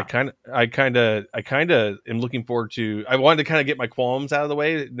fact, no. I kind of am looking forward to. I wanted to kind of get my qualms out of the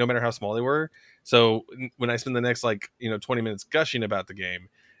way, no matter how small they were. So when I spend the next 20 minutes gushing about the game,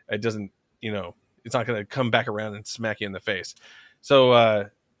 it doesn't it's not going to come back around and smack you in the face. So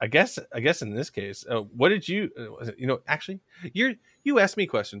I guess in this case, what did you actually you asked me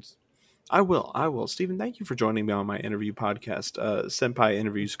questions. I will. Stephen, thank you for joining me on my interview podcast. Senpai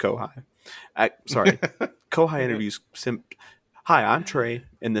interviews Kohai. Kohai interviews Hi, I'm Trey,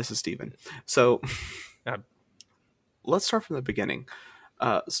 and this is Stephen. So let's start from the beginning.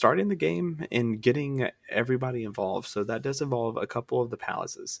 Starting the game and getting everybody involved. So that does involve a couple of the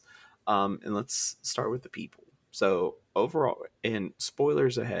palaces. And let's start with the people. So overall, and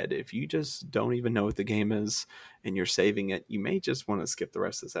spoilers ahead, if you just don't even know what the game is and you're saving it, you may just want to skip the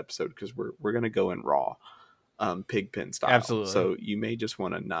rest of this episode because we're gonna go in raw, pigpen style. Absolutely. So you may just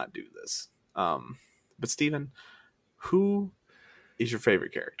want to not do this. But Steven, who is your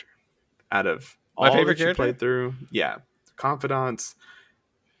favorite character out of My all favorite that you character? played through? Yeah, confidants.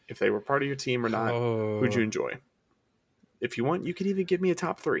 If they were part of your team or not, who'd you Oh, enjoy? If you want, you could even give me a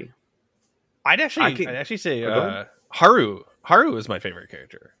top three. I'd actually say Go ahead. Haru. Haru is my favorite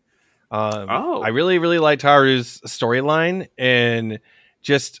character. I Oh, really, really liked Haru's storyline and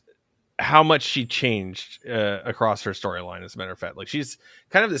just how much she changed across her storyline. As a matter of fact, like she's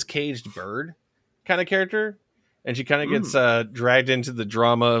kind of this caged bird kind of character, and she kind of gets dragged into the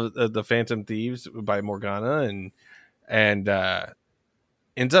drama of the Phantom Thieves by Morgana, and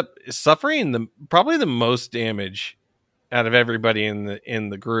ends up suffering probably the most damage out of everybody in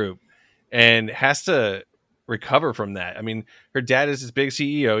the group, and has to recover from that. I mean, her dad is this big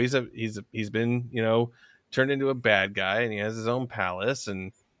CEO. He's been, turned into a bad guy, and he has his own palace,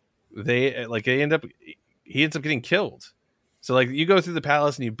 and they end up he ends up getting killed. So like you go through the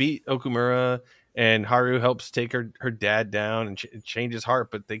palace and you beat Okumura, and Haru helps take her dad down and change his heart,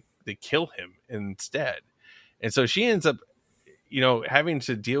 but they kill him instead. And so she ends up having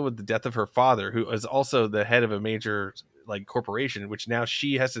to deal with the death of her father, who is also the head of a major like corporation, which now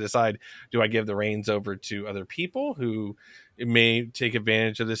she has to decide, do I give the reins over to other people who may take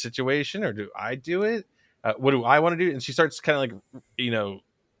advantage of the situation, or do I do it? What do I want to do? And she starts kind of like,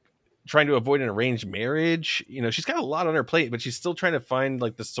 trying to avoid an arranged marriage. She's got a lot on her plate, but she's still trying to find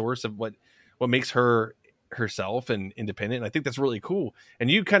like the source of what makes her herself and independent. And I think that's really cool. And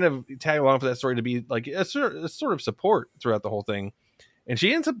you kind of tag along for that story to be like a sort of support throughout the whole thing. And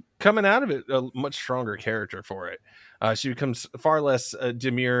she ends up coming out of it a much stronger character for it. She becomes far less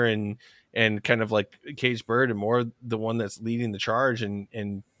demure and kind of like caged bird, and more the one that's leading the charge and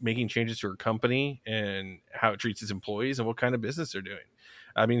making changes to her company and how it treats its employees and what kind of business they're doing.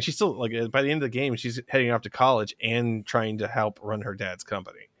 I mean, she's still like by the end of the game, she's heading off to college and trying to help run her dad's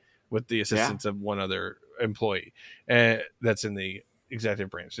company with the yeah. assistance of one other employee that's in the executive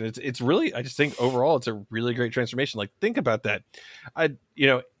branch. And it's really, I just think overall it's a really great transformation. Like think about that. And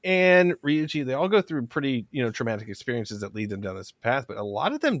Ryuji, they all go through pretty, traumatic experiences that lead them down this path, but a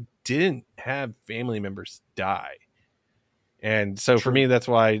lot of them didn't have family members die. And so for True. me, that's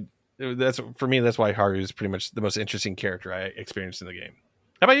why Haru is pretty much the most interesting character I experienced in the game.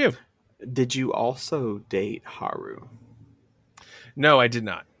 How about you? Did you also date Haru? No, I did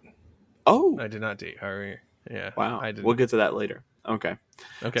not. Oh, I did not date Haru. Yeah, wow. I We'll didn't. get to that later. Okay.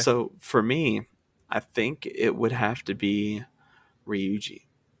 Okay. So for me, I think it would have to be Ryuji.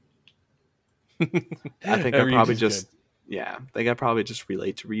 I think I probably Ryuji's good. just, yeah, I think I probably just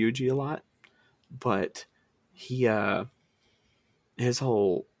relate to Ryuji a lot. But he, his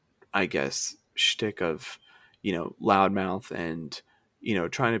whole, I guess, shtick of, loudmouth and,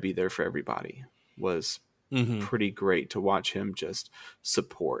 trying to be there for everybody was Mm-hmm. pretty great to watch him just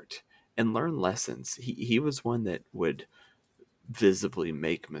support and learn lessons. He was one that would visibly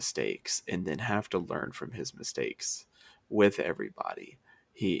make mistakes and then have to learn from his mistakes with everybody.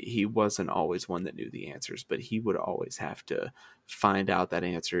 He wasn't always one that knew the answers, but he would always have to find out that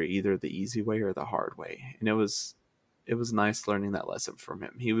answer either the easy way or the hard way. And it was nice learning that lesson from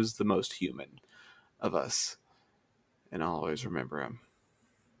him. He was the most human of us, and I'll always remember him.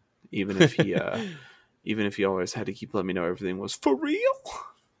 Even if he even if he always had to keep letting me know everything was for real.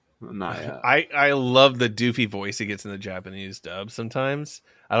 And I love the doofy voice he gets in the Japanese dub sometimes.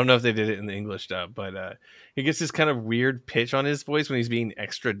 I don't know if they did it in the English dub, but he gets this kind of weird pitch on his voice when he's being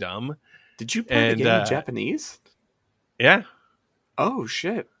extra dumb. did you play the And game in Japanese? yeah, Oh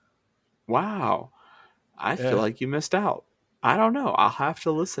shit. Wow. I feel yeah. like you missed out. I don't know. I'll have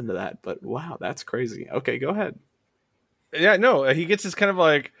to listen to that, but wow, that's crazy. Okay, go ahead. Yeah, no, he gets this kind of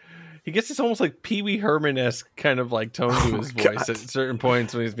like he gets this almost like Pee Wee Herman esque kind of like tone Oh to my his voice god. at certain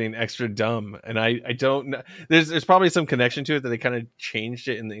points when he's being extra dumb, and I don't know. There's probably some connection to it that they kind of changed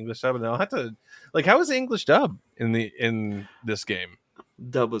it in the English dub, and I'll have to like how was the English dub in this game?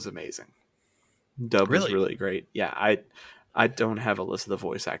 Dub was amazing. Dub was Really? really great. Yeah, I don't have a list of the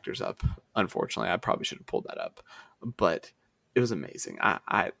voice actors up. Unfortunately, I probably should have pulled that up, but it was amazing.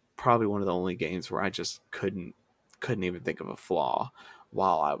 I probably one of the only games where I just couldn't even think of a flaw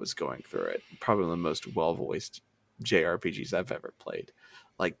while I was going through it. Probably one of the most well voiced JRPGs I've ever played.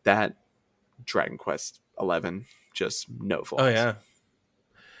 Like that Dragon Quest 11, just no Oh flaws. yeah,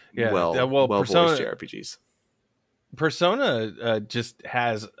 yeah. Well Well, voiced Persona JRPGs. Persona just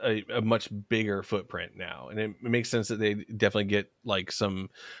has a much bigger footprint now, and it makes sense that they definitely get like some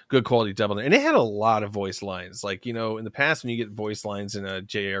good quality dub on there. And it had a lot of voice lines. Like, you know, in the past when you get voice lines in a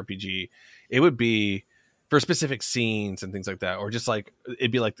JRPG, it would be for specific scenes and things like that, or just like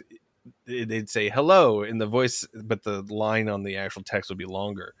it'd be like they'd say hello in the voice, but the line on the actual text would be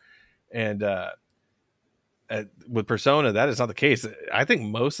longer. And with Persona, that is not the case. I think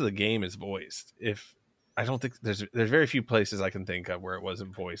most of the game is voiced. If I don't think there's very few places I can think of where it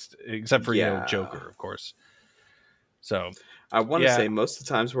wasn't voiced, except for, you know, Joker, of course. So I want to say most of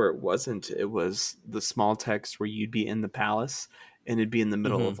the times where it wasn't, it was the small text where you'd be in the palace and it'd be in the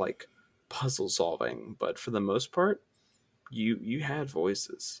middle of like puzzle solving. But for the most part, you had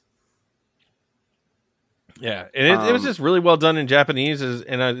voices. Yeah, and it was just really well done in Japanese,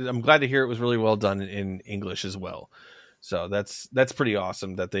 and I'm glad to hear it was really well done in English as well. So that's pretty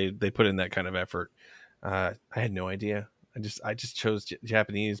awesome that they put in that kind of effort. I had no idea. I just chose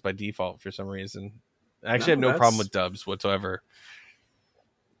Japanese by default for some reason. I actually have no problem with dubs whatsoever.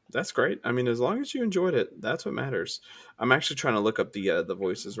 That's great. I mean, as long as you enjoyed it, that's what matters. I'm actually trying to look up the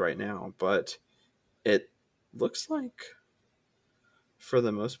voices right now, but it looks like, for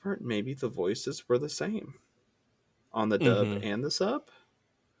the most part, maybe the voices were the same on the dub and the sub.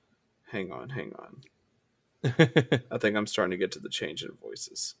 Hang on. I think I'm starting to get to the change in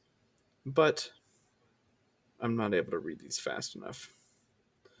voices, but I'm not able to read these fast enough.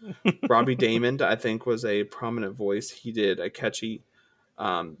 Robbie Damon, I think, was a prominent voice. He did Akechi.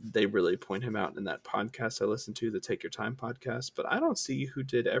 They really point him out in that podcast I listened to, the Take Your Time podcast, but I don't see who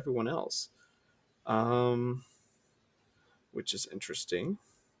did everyone else, which is interesting.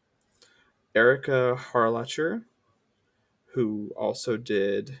 Erica Harlacher, who also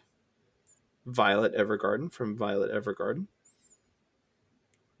did Violet Evergarden from Violet Evergarden.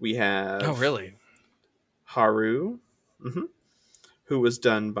 We have... Oh, really? Haru, who was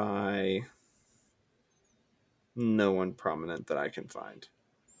done by no one prominent that I can find.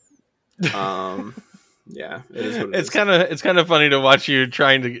 Yeah, it is what it is. It's kind of funny to watch you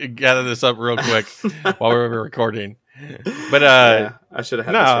trying to gather this up real quick while we're recording. But yeah, I should have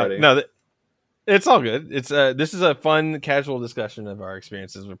had this ready. No, it's all good. It's this is a fun, casual discussion of our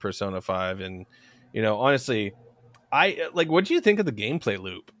experiences with Persona 5, and you know, honestly, what do you think of the gameplay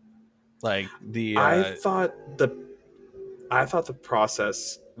loop? Like I thought the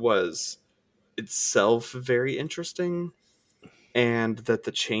process was itself very interesting, and that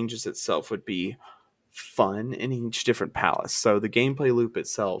the changes itself would be fun in each different palace. So the gameplay loop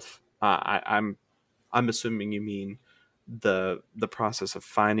itself, I'm assuming you mean the process of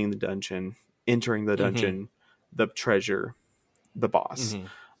finding the dungeon, entering the dungeon, the treasure, the boss,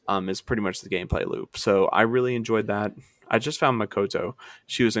 is pretty much the gameplay loop. So I really enjoyed that. I just found Makoto.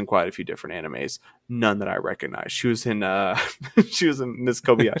 She was in quite a few different animes, none that I recognized. She was in Miss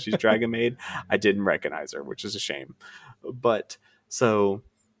Kobayashi's Dragon Maid. I didn't recognize her, which is a shame. But so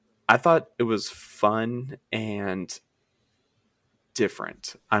I thought it was fun and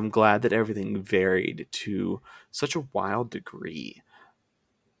different. I'm glad that everything varied to such a wild degree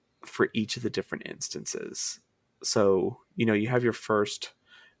for each of the different instances. So, you know, you have your first,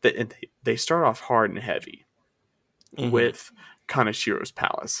 they start off hard and heavy with Kanashiro's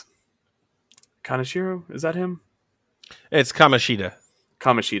palace. Kanashiro, is that him? It's Kamoshida.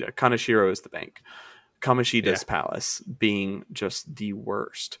 Kanashiro is the bank. Kamoshida's palace being just the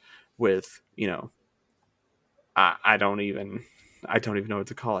worst with, you know, I don't even know what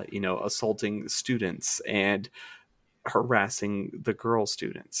to call it, you know, assaulting students and harassing the girl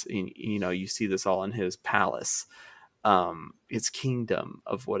students. You know, you see this all in his palace. Its kingdom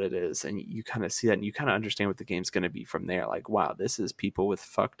of what it is, and you kind of see that and you kind of understand what the game's going to be from there. Like, wow, this is people with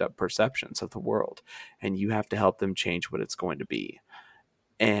fucked up perceptions of the world, and you have to help them change what it's going to be.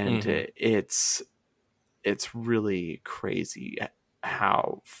 And it's really crazy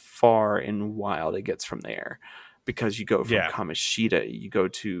how far and wild it gets from there, because you go from Kamoshida, you go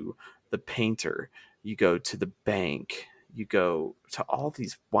to the painter, you go to the bank, you go to all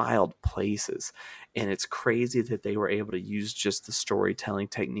these wild places, and it's crazy that they were able to use just the storytelling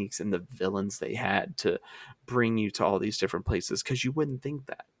techniques and the villains they had to bring you to all these different places, because you wouldn't think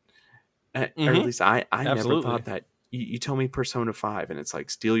that. Or at least I never thought that. You tell me Persona 5 and it's like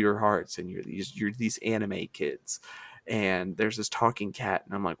Steal Your Hearts and you're these anime kids and there's this talking cat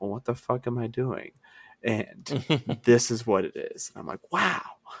and I'm like, well, what the fuck am I doing? And this is what it is. And I'm like, wow,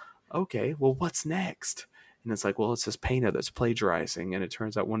 okay, well, what's next? And it's like, well, it's this painter that's plagiarizing, and it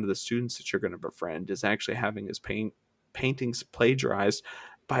turns out one of the students that you're going to befriend is actually having his paintings plagiarized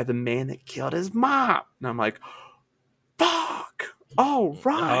by the man that killed his mom. And I'm like, fuck, all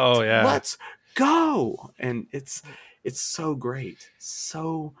right, oh yeah, let's go, and it's so great,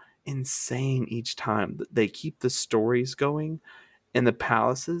 so insane each time. They keep the stories going, and the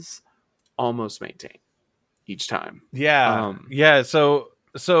palaces almost maintain each time. Yeah, yeah. So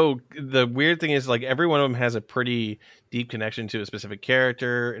the weird thing is, like, every one of them has a pretty deep connection to a specific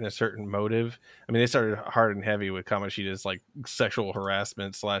character and a certain motive. I mean, they started hard and heavy with Kamoshida's like sexual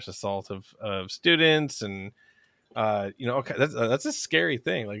harassment slash assault of students, and okay, that's a scary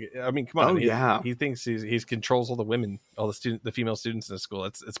thing. Like, I mean, come on, Oh yeah, he thinks he's controls all the women, all the female students in the school.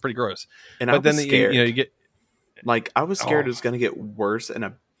 It's pretty gross. and I But was then you scared. get Like I was scared oh it was going to get worse in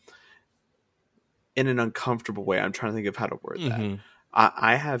an uncomfortable way. I'm trying to think of how to word that. hmm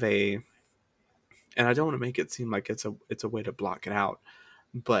I have a, and I don't want to make it seem like it's a way to block it out,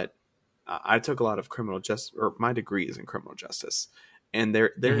 but I took a lot of criminal justice, or my degree is in criminal justice, and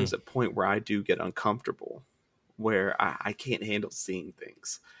there hmm is a point where I do get uncomfortable, where I can't handle seeing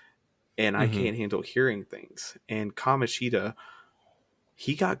things, and I hmm can't handle hearing things. And Kamoshida,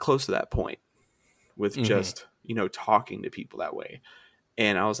 he got close to that point with hmm just talking to people that way,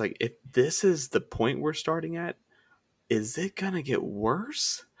 and I was like, if this is the point we're starting at, is it gonna get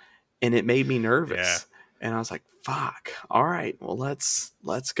worse? And it made me yeah. nervous. And I was like, fuck. All right, well let's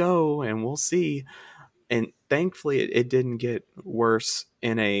go and we'll see. And thankfully it didn't get worse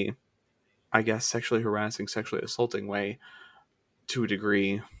in a, I guess, sexually harassing, sexually assaulting way to a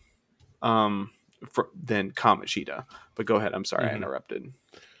degree um than Kamoshida. But go ahead, I'm sorry I hmm interrupted.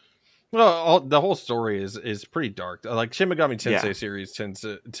 Well, the whole story is pretty dark. Like, Shin Megami Yeah. Tensei series tends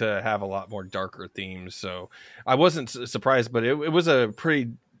to have a lot more darker themes, so I wasn't surprised. But it was a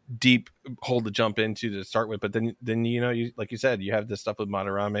pretty deep hole to jump into to start with. But then you, like you said, you have this stuff with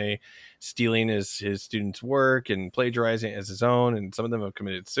Madarame stealing his students' work and plagiarizing it as his own, and some of them have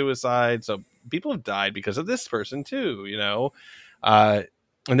committed suicide. So people have died because of this person too. Uh,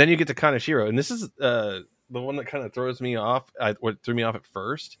 and then you get to Kaneshiro, and this is the one that kind of throws me off. What threw me off at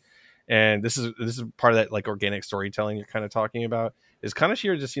first, and this is part of that like organic storytelling you're kind of talking about, is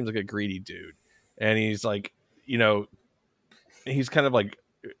Kaneshiro just seems like a greedy dude, and he's like, you know he's kind of like,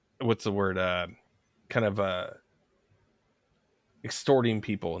 what's the word, kind of extorting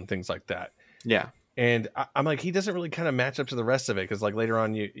people and things like that. Yeah. And I'm like, he doesn't really kind of match up to the rest of it, because like later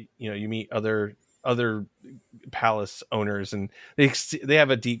on you meet other palace owners, and they have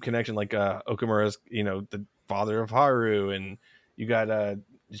a deep connection, like Okamura's the father of Haru, and you got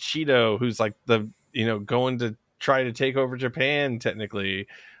Shido, who's like the going to try to take over Japan technically,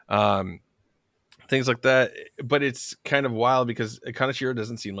 um things like that. But it's kind of wild because Kaneshiro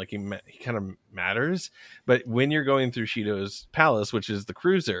doesn't seem like he kind of matters. But when you're going through Shido's palace, which is the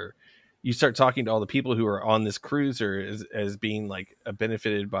cruiser, you start talking to all the people who are on this cruiser as being like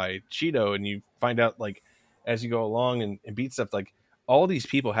benefited by Shido, and you find out, like, as you go along and beat stuff, like all these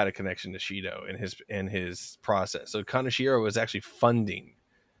people had a connection to Shido and his process. So Kaneshiro was actually funding,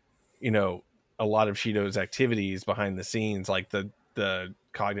 you know, a lot of Shido's activities behind the scenes, like the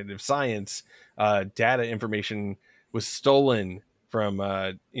cognitive science data information was stolen from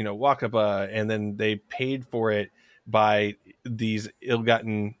Wakaba, and then they paid for it by these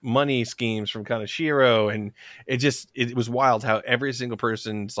ill-gotten money schemes from Kaneshiro. And it was wild how every single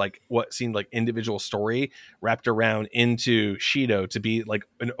person's like what seemed like individual story wrapped around into Shido to be like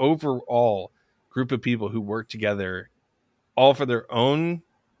an overall group of people who work together, all for their own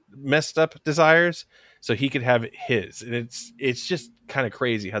messed up desires, so he could have his. And it's just kind of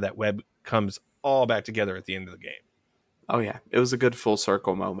crazy how that web comes all back together at the end of the game. Oh yeah, it was a good full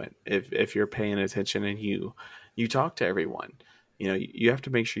circle moment. If you're paying attention and you talk to everyone, you have to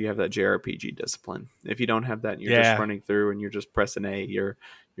make sure you have that JRPG discipline. If you don't have that, and you're just Yeah, running through and you're just pressing A, you're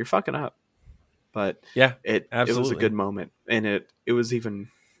fucking up. But yeah, it was a absolutely. good moment, and it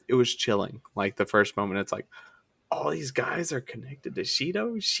was chilling. Like the first moment, it's like all these guys are connected to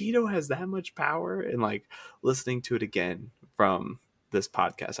Shido. Shido has that much power, and like listening to it again from this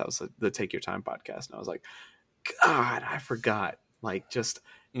podcast, I was like, the Take Your Time podcast, and I was like, God, I forgot like just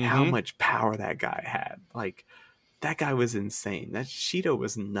how hmm much power that guy had. Like that guy was insane. That Shido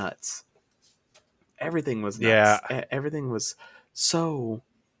was nuts. Everything was Yeah, nuts. Everything was so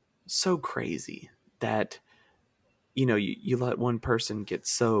so crazy that you let one person get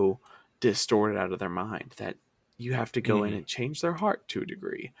so distorted out of their mind that you have to go in hmm and change their heart to a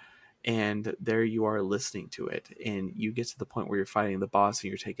degree. And there you are listening to it, and you get to the point where you're fighting the boss and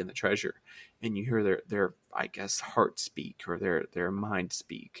you're taking the treasure, and you hear their I guess heart speak, or their mind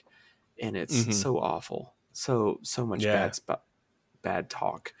speak, and it's hmm so awful, so much yeah, bad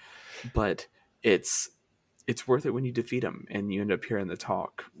talk, but it's it's worth it when you defeat them and you end up hearing the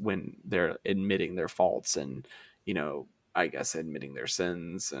talk when they're admitting their faults and you know I guess, admitting their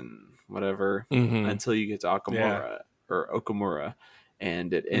sins and whatever Mm-hmm. until you get to Yeah. Okamura,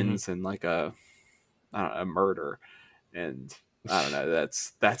 and it Mm-hmm. ends in like a murder. And I don't know,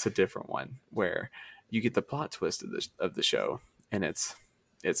 that's a different one where you get the plot twist of the show, and it's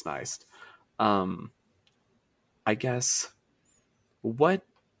nice. Um, I guess what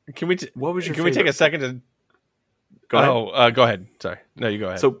Can we what was your can we take a favorite? second to? Go ahead. Oh, go ahead. Sorry. No, you go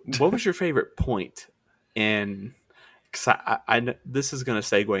ahead. So, what was your favorite point? And because this is going to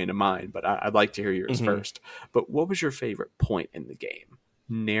segue into mine, but I'd like to hear yours Mm-hmm. first. But what was your favorite point in the game,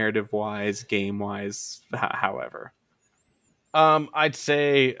 narrative wise, game wise, however? I'd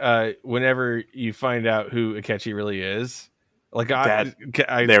say whenever you find out who Akechi really is, like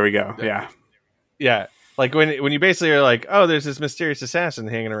There we go. Yeah. yeah, like when you basically are like, oh, there's this mysterious assassin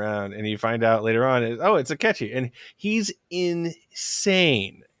hanging around, and you find out later on, it's Akechi, and he's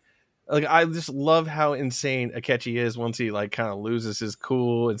insane. Like I just love how insane Akechi is once he like kind of loses his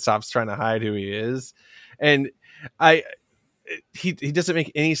cool and stops trying to hide who he is, and I he doesn't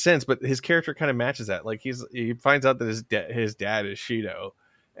make any sense, but his character kind of matches that. Like he finds out that his dad is Shido,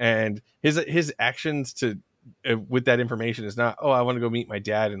 and his actions to with that information is not, oh, I want to go meet my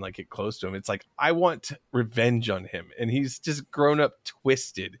dad and like get close to him. It's like, I want revenge on him, and he's just grown up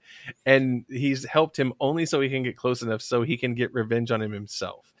twisted, and he's helped him only so he can get close enough so he can get revenge on him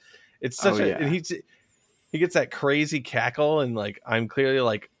himself. It's such and he gets that crazy cackle, and like I'm clearly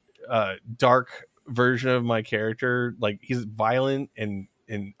like dark version of my character. Like he's violent and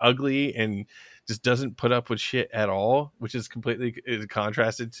ugly and just doesn't put up with shit at all, which is completely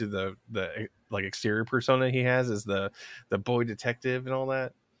contrasted to the like exterior persona he has as the boy detective and all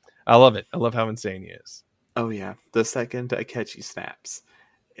that. I love it. I love how insane he is. Oh yeah, the second Akechi snaps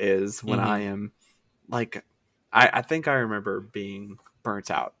is when I am like, I think I remember being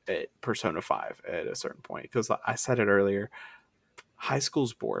burnt out at Persona 5 at a certain point, because I said it earlier, high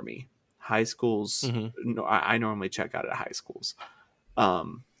schools bore me. High schools, no, I normally check out at high schools.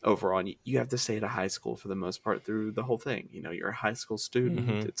 Overall, you have to stay at a high school for the most part through the whole thing. You know, you're a high school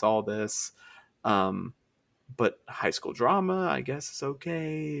student. It's all this. But high school drama, I guess, is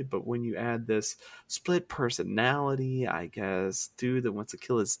okay. But when you add this split personality, I guess, dude that wants to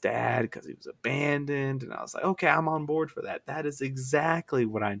kill his dad because he was abandoned, and I was like, okay, I'm on board for that. That is exactly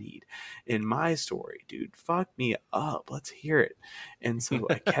what I need in my story, dude. Fuck me up. Let's hear it. And so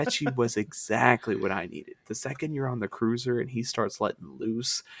Akechi was exactly what I needed. The second you're on the cruiser and he starts letting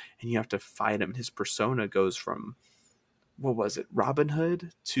loose and you have to fight him, his persona goes from, what was it, Robin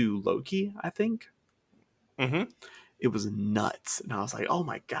Hood to Loki, I think. It was nuts, and I was like, "Oh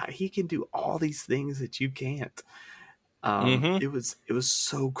my god, he can do all these things that you can't." It was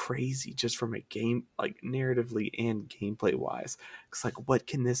so crazy, just from a game, like narratively and gameplay wise. It's like, what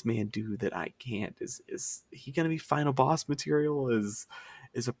can this man do that I can't? Is he gonna be final boss material? Is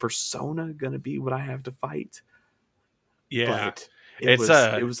a persona gonna be what I have to fight? Yeah, But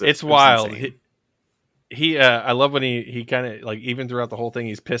it's wild. He I love when he kind of like, even throughout the whole thing,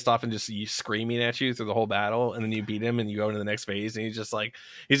 he's pissed off and just screaming at you through the whole battle, and then you beat him and you go into the next phase, and he's just like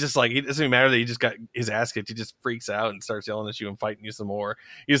it doesn't even matter that he just got his ass kicked. He just freaks out and starts yelling at you and fighting you some more.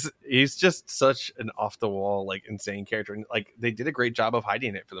 He's just such an off the wall, like, insane character, and like they did a great job of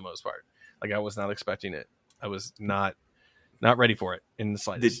hiding it for the most part. Like I was not expecting it. I was not ready for it in the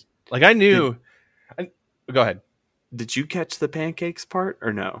slightest. Like I knew. Go ahead. Did you catch the pancakes part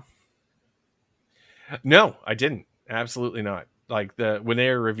or no? No, I didn't. Absolutely not. Like when they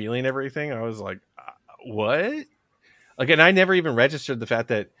were revealing everything, I was like, "What?" Like, and I never even registered the fact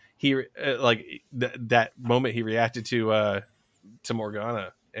that he that moment he reacted to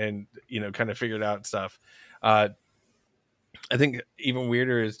Morgana, and kind of figured out stuff. I think even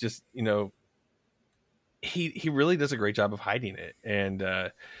weirder is just he really does a great job of hiding it, and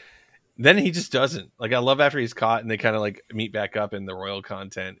then he just doesn't. Like, I love after he's caught and they kind of like meet back up in the royal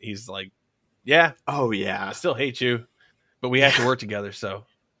content. He's like, yeah. Oh yeah. I still hate you, but we have to work together. So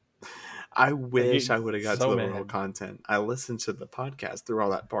I wish I would have got to the mad. real content. I listened to the podcast through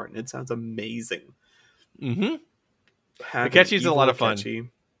all that part, and it sounds amazing. Akechi's a lot of fun.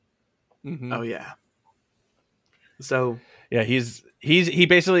 Oh yeah. So yeah, he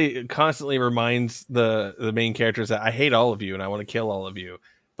basically constantly reminds the main characters that I hate all of you and I want to kill all of you.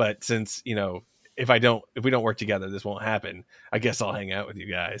 But since if we don't work together, this won't happen. I guess I'll hang out with you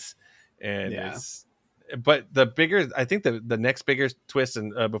guys. And but the bigger, I think the next bigger twist,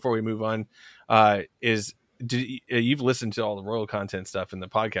 and before we move on, is you've listened to all the royal content stuff in the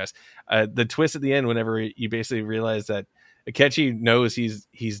podcast. The twist at the end, whenever you basically realize that Akechi knows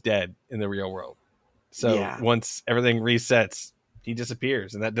he's dead in the real world. So once everything resets, he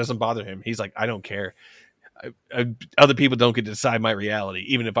disappears, and that doesn't bother him. He's like, I don't care. other people don't get to decide my reality,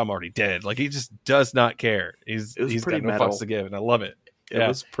 even if I'm already dead. Like he just does not care. He's pretty got no metal. fucks to give, and I love it. It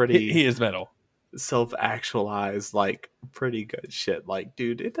was pretty. He is metal. Self-actualized, like pretty good shit. Like,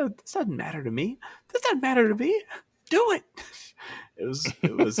 dude, this doesn't matter to me. This doesn't matter to me. Do it.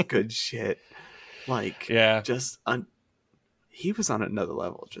 It was good shit. Like, he was on another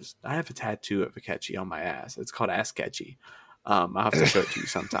level. Just, I have a tattoo of Akechi on my ass. It's called Ass Ketchy. I'll have to show it to you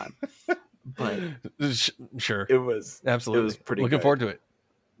sometime. But sure, it was absolutely. It was pretty. Looking good. forward to it.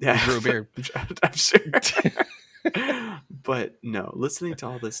 Yeah, grew a beard. I'm sure. But no, listening to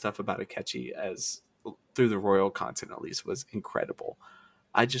all this stuff about Akechi as through the royal content at least was incredible.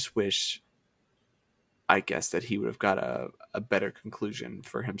 I just wish, I guess, that he would have got a better conclusion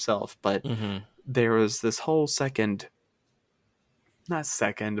for himself. But there was this whole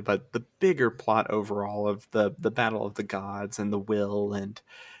but the bigger plot overall of the battle of the gods and the will and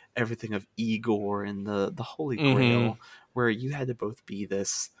everything of Igor and the Holy Grail, where you had to both be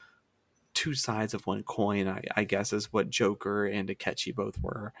this two sides of one coin, I guess, is what Joker and Akechi both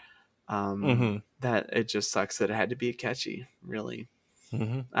were. That it just sucks that it had to be Akechi, really.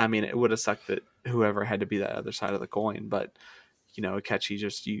 I mean, it would have sucked that whoever had to be that other side of the coin, but you know, Akechi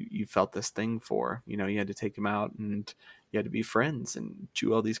just you felt this thing for, you know, you had to take him out and you had to be friends and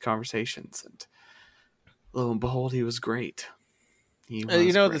do all these conversations, and lo and behold, he was great. You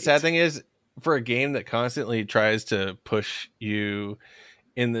know, great. The sad thing is, for a game that constantly tries to push you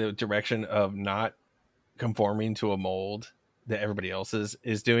in the direction of not conforming to a mold that everybody else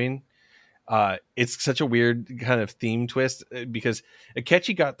is doing, it's such a weird kind of theme twist, because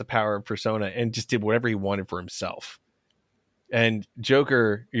Akechi got the power of Persona and just did whatever he wanted for himself, and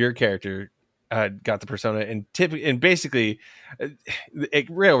Joker, your character, got the Persona and basically it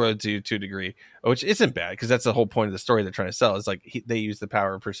railroads you to a degree, which isn't bad, because that's the whole point of the story they're trying to sell. It's like they use the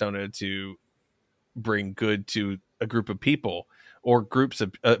power of Persona to bring good to a group of people or groups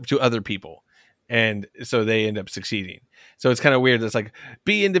of to other people, and so they end up succeeding. So it's kind of weird. It's like,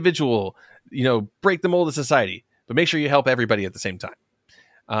 be individual, you know, break the mold of society, but make sure you help everybody at the same time.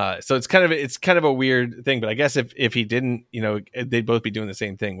 So it's kind of a weird thing, but I guess if he didn't, you know, they'd both be doing the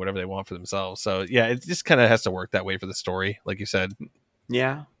same thing, whatever they want for themselves. So yeah, it just kind of has to work that way for the story, like you said.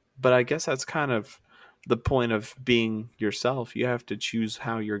 Yeah, but I guess that's kind of the point of being yourself. You have to choose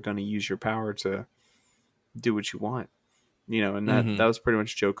how you're going to use your power to do what you want, you know, and that was pretty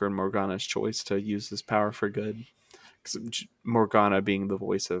much Joker and Morgana's choice to use this power for good. Because Morgana being the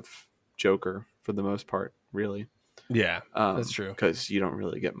voice of Joker for the most part, really. Yeah, that's true. Because you don't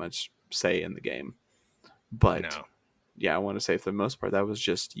really get much say in the game. But yeah, I want to say for the most part, that was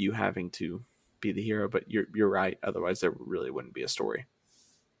just you having to be the hero. But you're right. Otherwise, there really wouldn't be a story.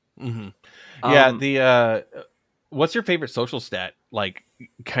 Yeah. What's your favorite social stat? Like,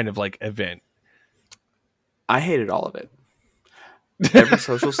 kind of like event. I hated all of it. Every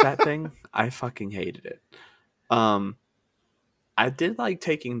social stat thing, I fucking hated it. I did like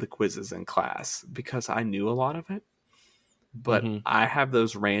taking the quizzes in class because I knew a lot of it. But I have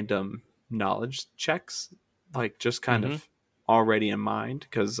those random knowledge checks, like just kind of already in mind,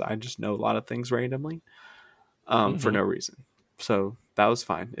 because I just know a lot of things randomly for no reason. So that was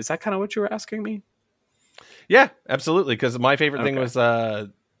fine. Is that kind of what you were asking me? Yeah, absolutely. Because my favorite thing was the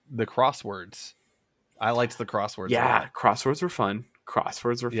crosswords. I liked the crosswords. Yeah, crosswords were fun.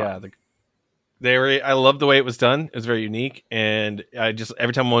 Yeah, I loved the way it was done. It was very unique, and I just,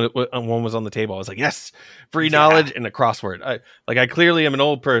 every time one was on the table, I was like, yes, free knowledge and a crossword. I clearly am an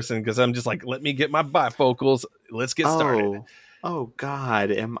old person, because I'm just like, let me get my bifocals. Let's get started. Oh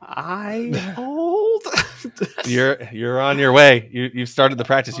God, am I old? You're on your way. You've started the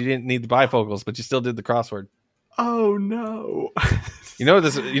practice. You didn't need the bifocals, but you still did the crossword. Oh no. You know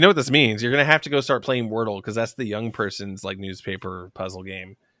what this means? You're gonna have to go start playing Wordle, because that's the young person's like newspaper puzzle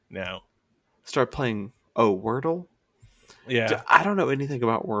game now. Start playing Wordle? Yeah. I don't know anything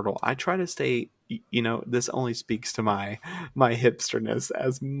about Wordle. I try to stay, you know, this only speaks to my hipsterness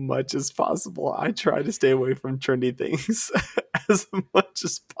as much as possible. I try to stay away from trendy things as much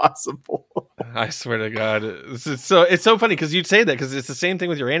as possible. I swear to God. It's so funny, because you'd say that, because it's the same thing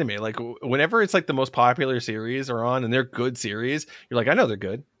with your anime. Like, whenever it's like the most popular series are on and they're good series, you're like, I know they're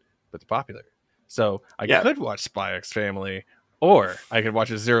good, but they're popular. So I could watch Spy X Family, or I could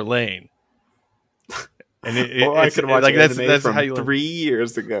watch Azure Lane. And I could watch like that's from how you 3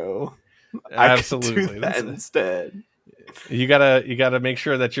 years ago. Absolutely, I could do that instead. You gotta make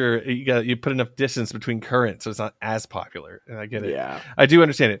sure that you put enough distance between current, so it's not as popular. And I get it. Yeah, I do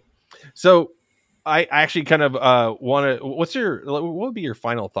understand it. So I actually kind of want to. What would be your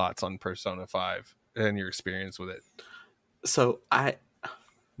final thoughts on Persona 5 and your experience with it? So it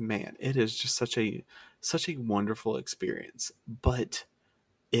is just such a such a wonderful experience. But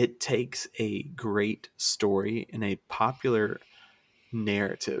it takes a great story and a popular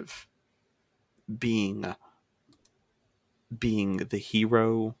narrative being the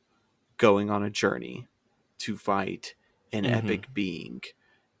hero going on a journey to fight an Mm-hmm. epic being,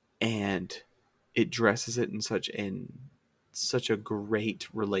 and it dresses it in such a great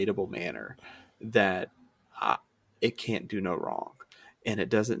relatable manner that uh, it can't do no wrong, and it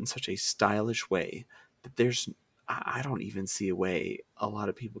does it in such a stylish way that I don't even see a way a lot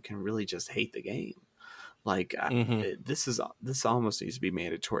of people can really just hate the game. Like Mm-hmm. this almost needs to be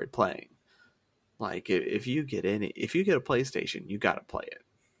mandatory playing. Like if you get if you get a PlayStation, you got to play it.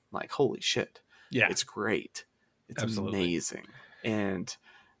 Like holy shit, Yeah, it's great, it's absolutely. amazing. And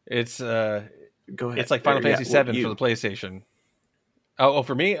It's go ahead, it's like or Final yeah, Fantasy well VII for the you, PlayStation.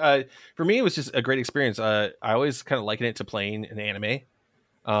 For me, it was just a great experience. I always kind of liken it to playing an anime,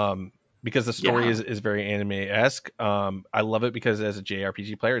 um, because the story yeah, is very anime esque. I love it because as a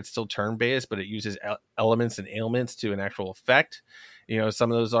JRPG player, it's still turn based, but it uses elements and ailments to an actual effect. You know,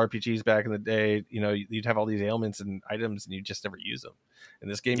 some of those RPGs back in the day, you know, you'd have all these ailments and items, and you just never use them. In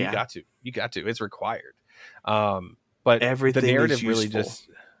this game, yeah, you got to, it's required. But the everything is narrative really useful. just,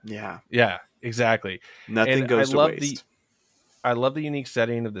 Yeah, yeah, exactly. nothing And goes to waste. I love the unique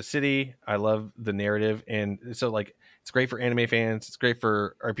setting of the city. I love the narrative, and so like it's great for anime fans. It's great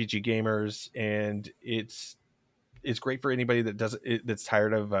for RPG gamers, and it's great for anybody that that's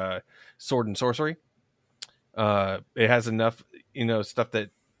tired of sword and sorcery. It has enough, you know, stuff that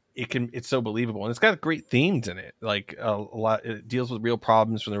it's so believable, and it's got great themes in it. Like a lot, it deals with real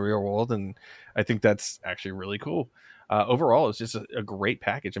problems from the real world, and I think that's actually really cool. Overall, it's just a great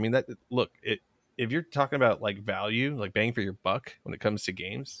package. I mean, that look it. If you're talking about like value, like bang for your buck when it comes to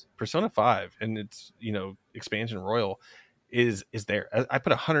games, Persona 5 and its, you know, expansion Royal is there. I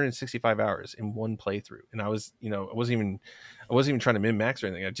put 165 hours in one playthrough, and I was, you know, I wasn't even trying to min max or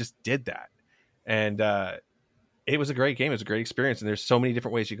anything. I just did that, and it was a great game. It was a great experience, and there's so many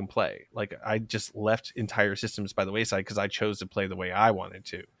different ways you can play. Like I just left entire systems by the wayside because I chose to play the way I wanted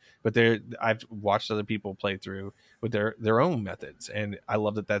to. But I've watched other people play through with their own methods, and I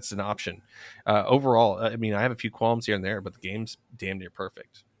love that that's an option. Overall, I mean, I have a few qualms here and there, but the game's damn near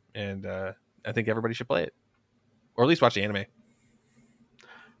perfect, and I think everybody should play it, or at least watch the anime.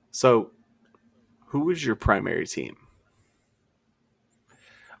 So, who was your primary team?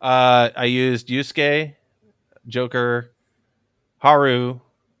 I used Yusuke, Joker, Haru,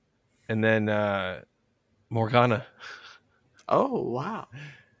 and then Morgana. Oh wow,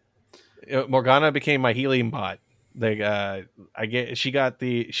 Morgana became my healing bot. Like I get she got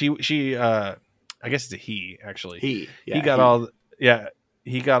the she I guess it's a he actually. He yeah, got he. all yeah,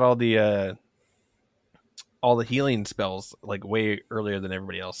 he got all the healing spells like way earlier than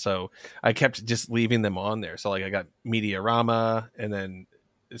everybody else. So I kept just leaving them on there. So like I got Meteorama and then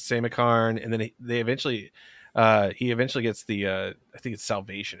Samakarn, and then they eventually he eventually gets the I think it's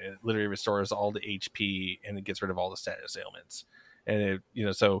Salvation. It literally restores all the HP and it gets rid of all the status ailments. And it, you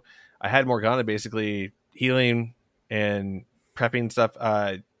know, so I had Morgana basically healing and prepping stuff.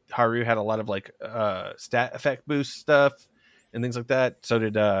 Haru had a lot of like stat effect boost stuff and things like that. So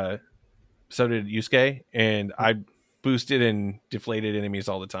did Yusuke, and I boosted and deflated enemies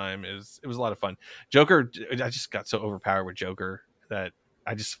all the time. It was a lot of fun. Joker, I just got so overpowered with Joker that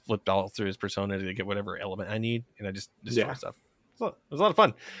I just flipped all through his persona to get whatever element I need, and I just destroy Yeah. stuff. So it was a lot of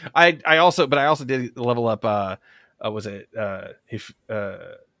fun. I also did level up. Was it if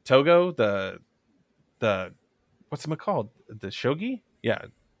Togo the what's it called, the Shogi? Yeah,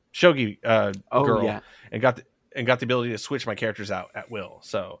 Shogi Oh girl, yeah. and got the ability to switch my characters out at will.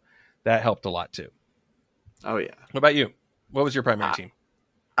 So that helped a lot too. Oh yeah. What about you? What was your primary I, team?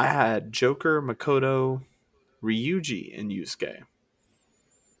 I had Joker, Makoto, Ryuji, and Yusuke.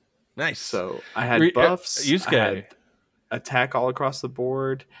 Nice. So I had buffs. I Yusuke. had attack all across the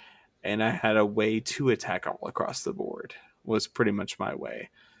board, and I had a way to attack all across the board. Was pretty much my way.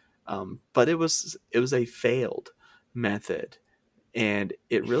 But it was a failed method, and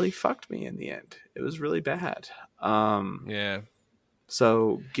it really fucked me in the end. It was really bad. Yeah.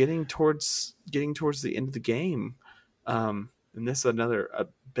 So getting towards the end of the game, and this is another a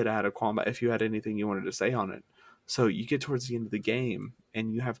bit out of combat. If you had anything you wanted to say on it, so you get towards the end of the game,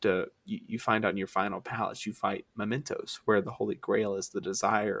 and you have to you find out in your final palace you fight Mementos, where the Holy Grail is the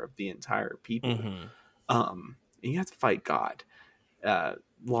desire of the entire people. Mm-hmm. And you have to fight God. Uh,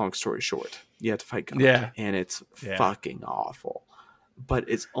 Long story short, you have to fight God, Yeah. and it's Yeah. fucking awful. But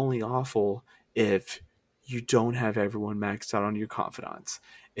it's only awful if you don't have everyone maxed out on your confidants,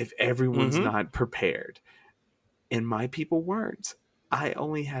 if everyone's Mm-hmm. not prepared. And my people weren't. I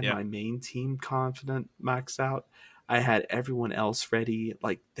only had Yeah. my main team confident maxed out. I had everyone else ready,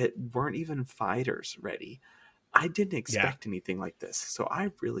 like that weren't even fighters ready. I didn't Yeah. expect anything like this, so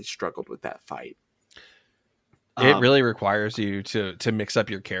I really struggled with that fight. It Um, really requires you to mix up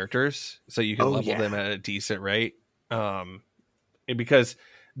your characters so you can oh level them yeah, at a decent rate. Um, because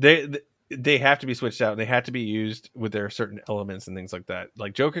they they have to be switched out. They have to be used with their certain elements and things like that.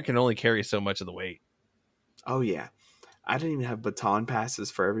 Like Joker can only carry so much of the weight. oh yeah. I didn't even have baton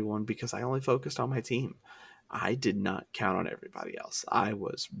passes for everyone because I only focused on my team. I did not count on everybody else. I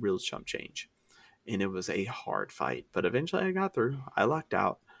was real chump change, and it was a hard fight. But eventually, I got through. I lucked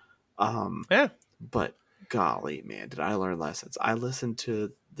out. Um, Yeah. but golly, man, did I learn lessons? I listened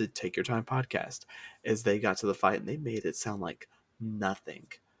to the Take Your Time podcast as they got to the fight, and they made it sound like nothing.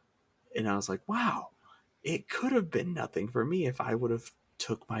 And I was like, wow, it could have been nothing for me if I would have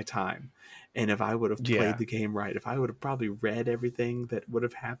took my time, and if I would have played Yeah. the game right, if I would have probably read everything that would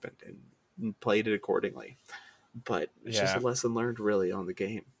have happened and played it accordingly. But it's just a Yeah. lesson learned really on the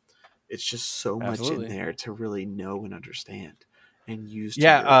game. It's just so much in Absolutely. there to really know and understand and use to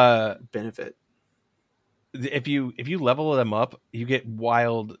Yeah. your benefit. If you level them up, you get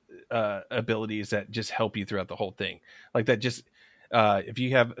wild abilities that just help you throughout the whole thing. Like that, just if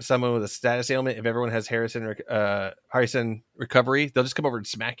you have someone with a status ailment, if everyone has Harrison recovery, they'll just come over and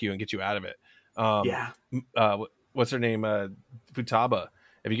smack you and get you out of it. Yeah. What's her name? Futaba.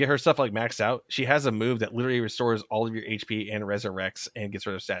 If you get her stuff like maxed out, she has a move that literally restores all of your HP and resurrects and gets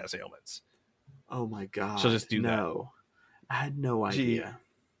rid of status ailments. Oh my god. She'll just do that. No. I had no idea.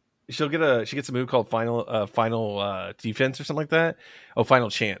 She gets a move called final defense or something like that. Oh, final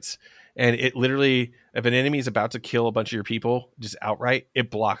chance. And it literally, if an enemy is about to kill a bunch of your people just outright,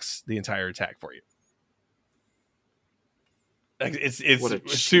 it blocks the entire attack for you. Like What a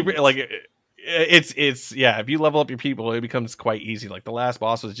it's super cheat. like it's yeah. If you level up your people, it becomes quite easy. Like the last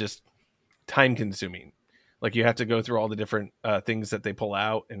boss was just time consuming. Like you have to go through all the different things that they pull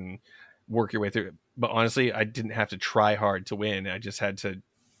out and work your way through it. But honestly, I didn't have to try hard to win. I just had to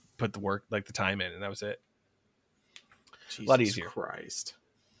put the work, like the time in, and that was it. Jesus A lot easier. Christ.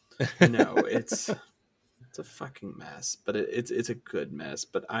 No, it's a fucking mess, but it's a good mess.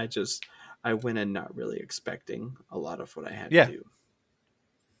 But I went in not really expecting a lot of what I had Yeah. to do.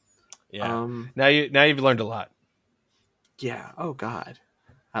 Yeah. Now you've learned a lot. Yeah. Oh God,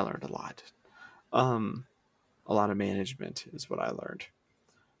 I learned a lot. A lot of management is what I learned.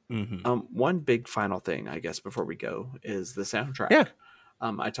 Mm-hmm. One big final thing, I guess, before we go is the soundtrack. Yeah.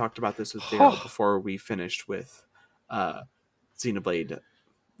 I talked about this with Daryl before we finished with Xenoblade,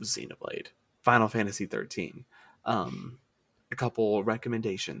 Final Fantasy 13. A couple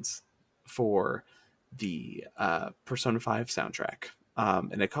recommendations for the Persona 5 soundtrack.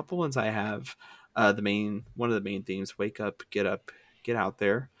 And a couple ones I have. One of the main themes, Wake Up, Get Out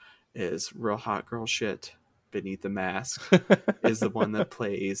There, is Real Hot Girl Shit. Beneath the Mask is the one that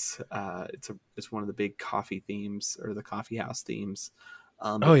plays. It's one of the big coffee themes, or the coffee house themes.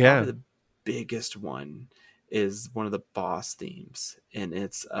 Oh yeah. Probably the biggest one is one of the boss themes, and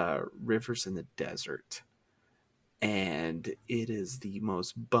it's Rivers in the Desert. And it is the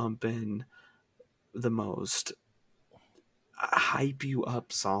most bumpin', the most hype you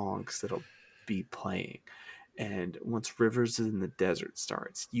up songs that'll be playing. And once Rivers in the Desert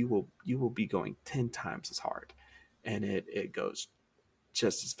starts, you will be going 10 times as hard, and it goes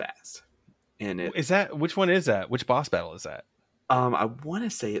just as fast. And which one is that? Which boss battle is that? I want to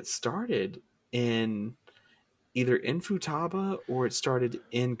say it started in either in Futaba or it started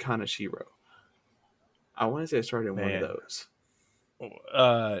in Kaneshiro. I want to say it started in one of those.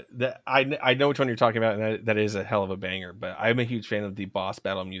 That I know which one you're talking about, and that is a hell of a banger. But I'm a huge fan of the boss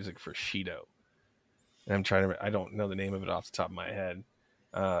battle music for Shido. And I don't know the name of it off the top of my head,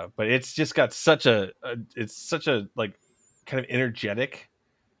 but it's just got such it's such a like kind of energetic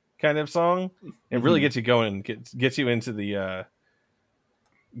kind of song. It really gets you going, gets you into the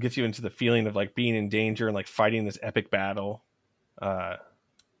feeling of like being in danger and like fighting this epic battle. A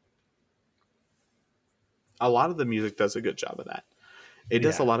lot of the music does a good job of that. It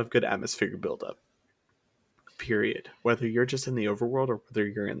does a lot of good atmosphere buildup. Period. Whether you're just in the overworld or whether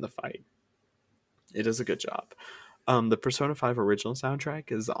you're in the fight, it does a good job. The Persona 5 original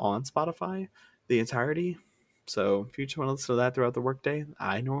soundtrack is on Spotify, the entirety. So if you just want to listen to that throughout the workday,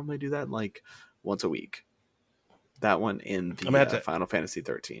 I normally do that like once a week. That one in the Final Fantasy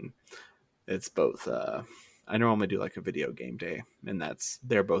 13. It's both. I normally do like a video game day, and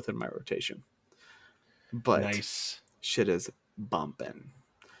they're both in my rotation. But nice. Shit is bumping.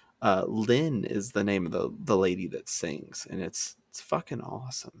 Lynn is the name of the lady that sings, and it's fucking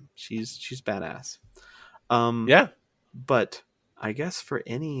awesome. She's badass. Yeah. But I guess for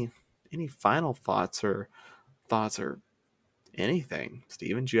any final thoughts or anything,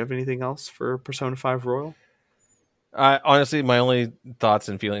 Steven, do you have anything else for Persona 5 Royal? Honestly, my only thoughts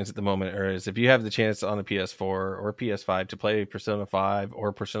and feelings at the moment is if you have the chance on a PS4 or PS5 to play Persona 5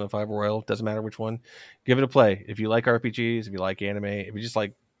 or Persona 5 Royal, doesn't matter which one, give it a play. If you like RPGs, if you like anime, if you just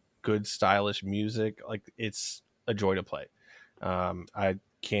like good stylish music, like it's a joy to play. I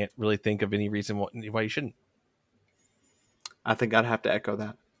can't really think of any reason why you shouldn't. I think I'd have to echo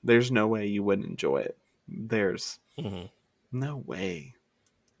that. There's no way you wouldn't enjoy it. There's no way.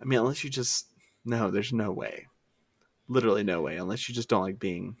 I mean, unless you just no, there's no way. Literally no way. Unless you just don't like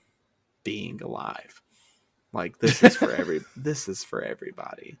being alive. Like this is for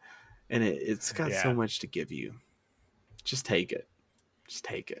everybody, and it's got so much to give you. Just take it. Just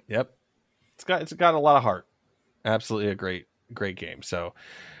take it. Yep, it's got a lot of heart. Absolutely a great game. So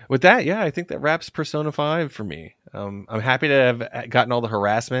with that, yeah, I think that wraps Persona 5 for me. I'm happy to have gotten all the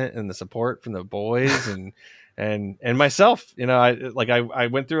harassment and the support from the boys and myself. You know, I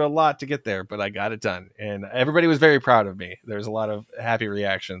went through a lot to get there, but I got it done, and everybody was very proud of me. There's a lot of happy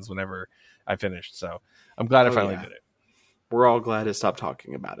reactions whenever I finished, so I'm glad I finally did it. We're all glad to stop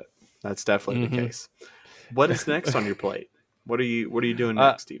talking about it. That's definitely the case. What is next on your plate? What are you doing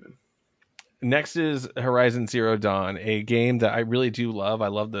next, Steven? Next is Horizon Zero Dawn, a game that I really do love. I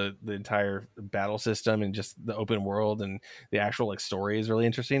love the entire battle system and just the open world, and the actual like story is really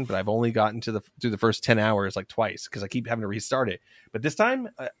interesting. But I've only gotten through the first 10 hours like twice because I keep having to restart it. But this time,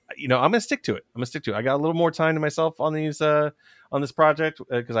 I'm gonna stick to it. I got a little more time to myself on this project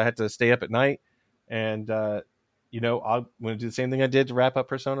because I had to stay up at night, and I'm gonna do the same thing I did to wrap up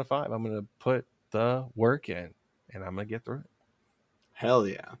Persona 5. I'm gonna put the work in, and I'm gonna get through it. Hell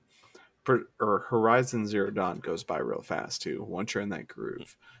yeah. Horizon Zero Dawn goes by real fast too once you're in that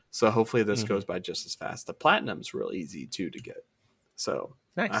groove. So hopefully this goes by just as fast. The platinum's real easy too to get. So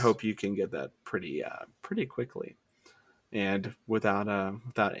nice. I hope you can get that pretty quickly and without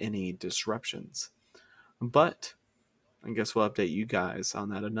any disruptions. But I guess we'll update you guys on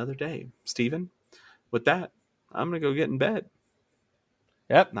that another day. Steven, with that, I'm going to go get in bed.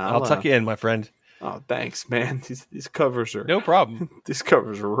 Yep. I'll tuck you in, my friend. Oh, thanks, man. These covers are no problem. These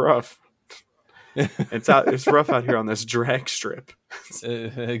covers are rough. It's rough out here on this drag strip.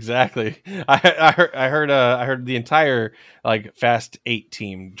 Exactly. I heard the entire like Fast 8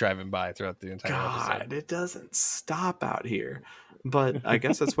 team driving by throughout the entire episode. It doesn't stop out here. But I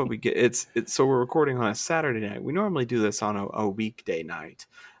guess that's what we get. It's so we're recording on a Saturday night. We normally do this on a weekday night,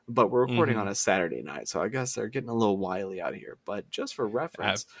 but we're recording on a Saturday night. So I guess they're getting a little wily out here. But just for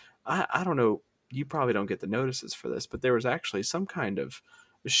reference, I don't know. You probably don't get the notices for this, but there was actually some kind of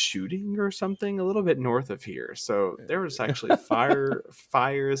shooting or something a little bit north of here. So there was actually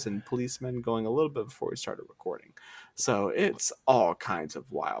fires and policemen going a little bit before we started recording. So it's all kinds of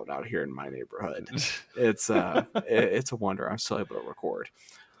wild out here in my neighborhood. It's a wonder I'm still able to record.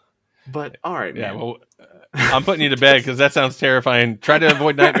 But all right, man. Well, I'm putting you to bed because that sounds terrifying. Try to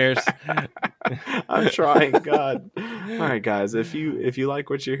avoid nightmares. I'm trying. God. All right, guys. If you like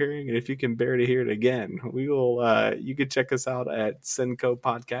what you're hearing, and if you can bear to hear it again, we will. You can check us out at Senko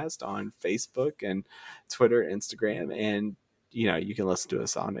Podcast on Facebook and Twitter, Instagram, and you can listen to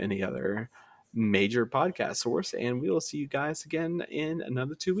us on any other major podcast source. And we will see you guys again in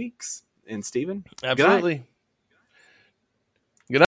another 2 weeks. And Steven, absolutely.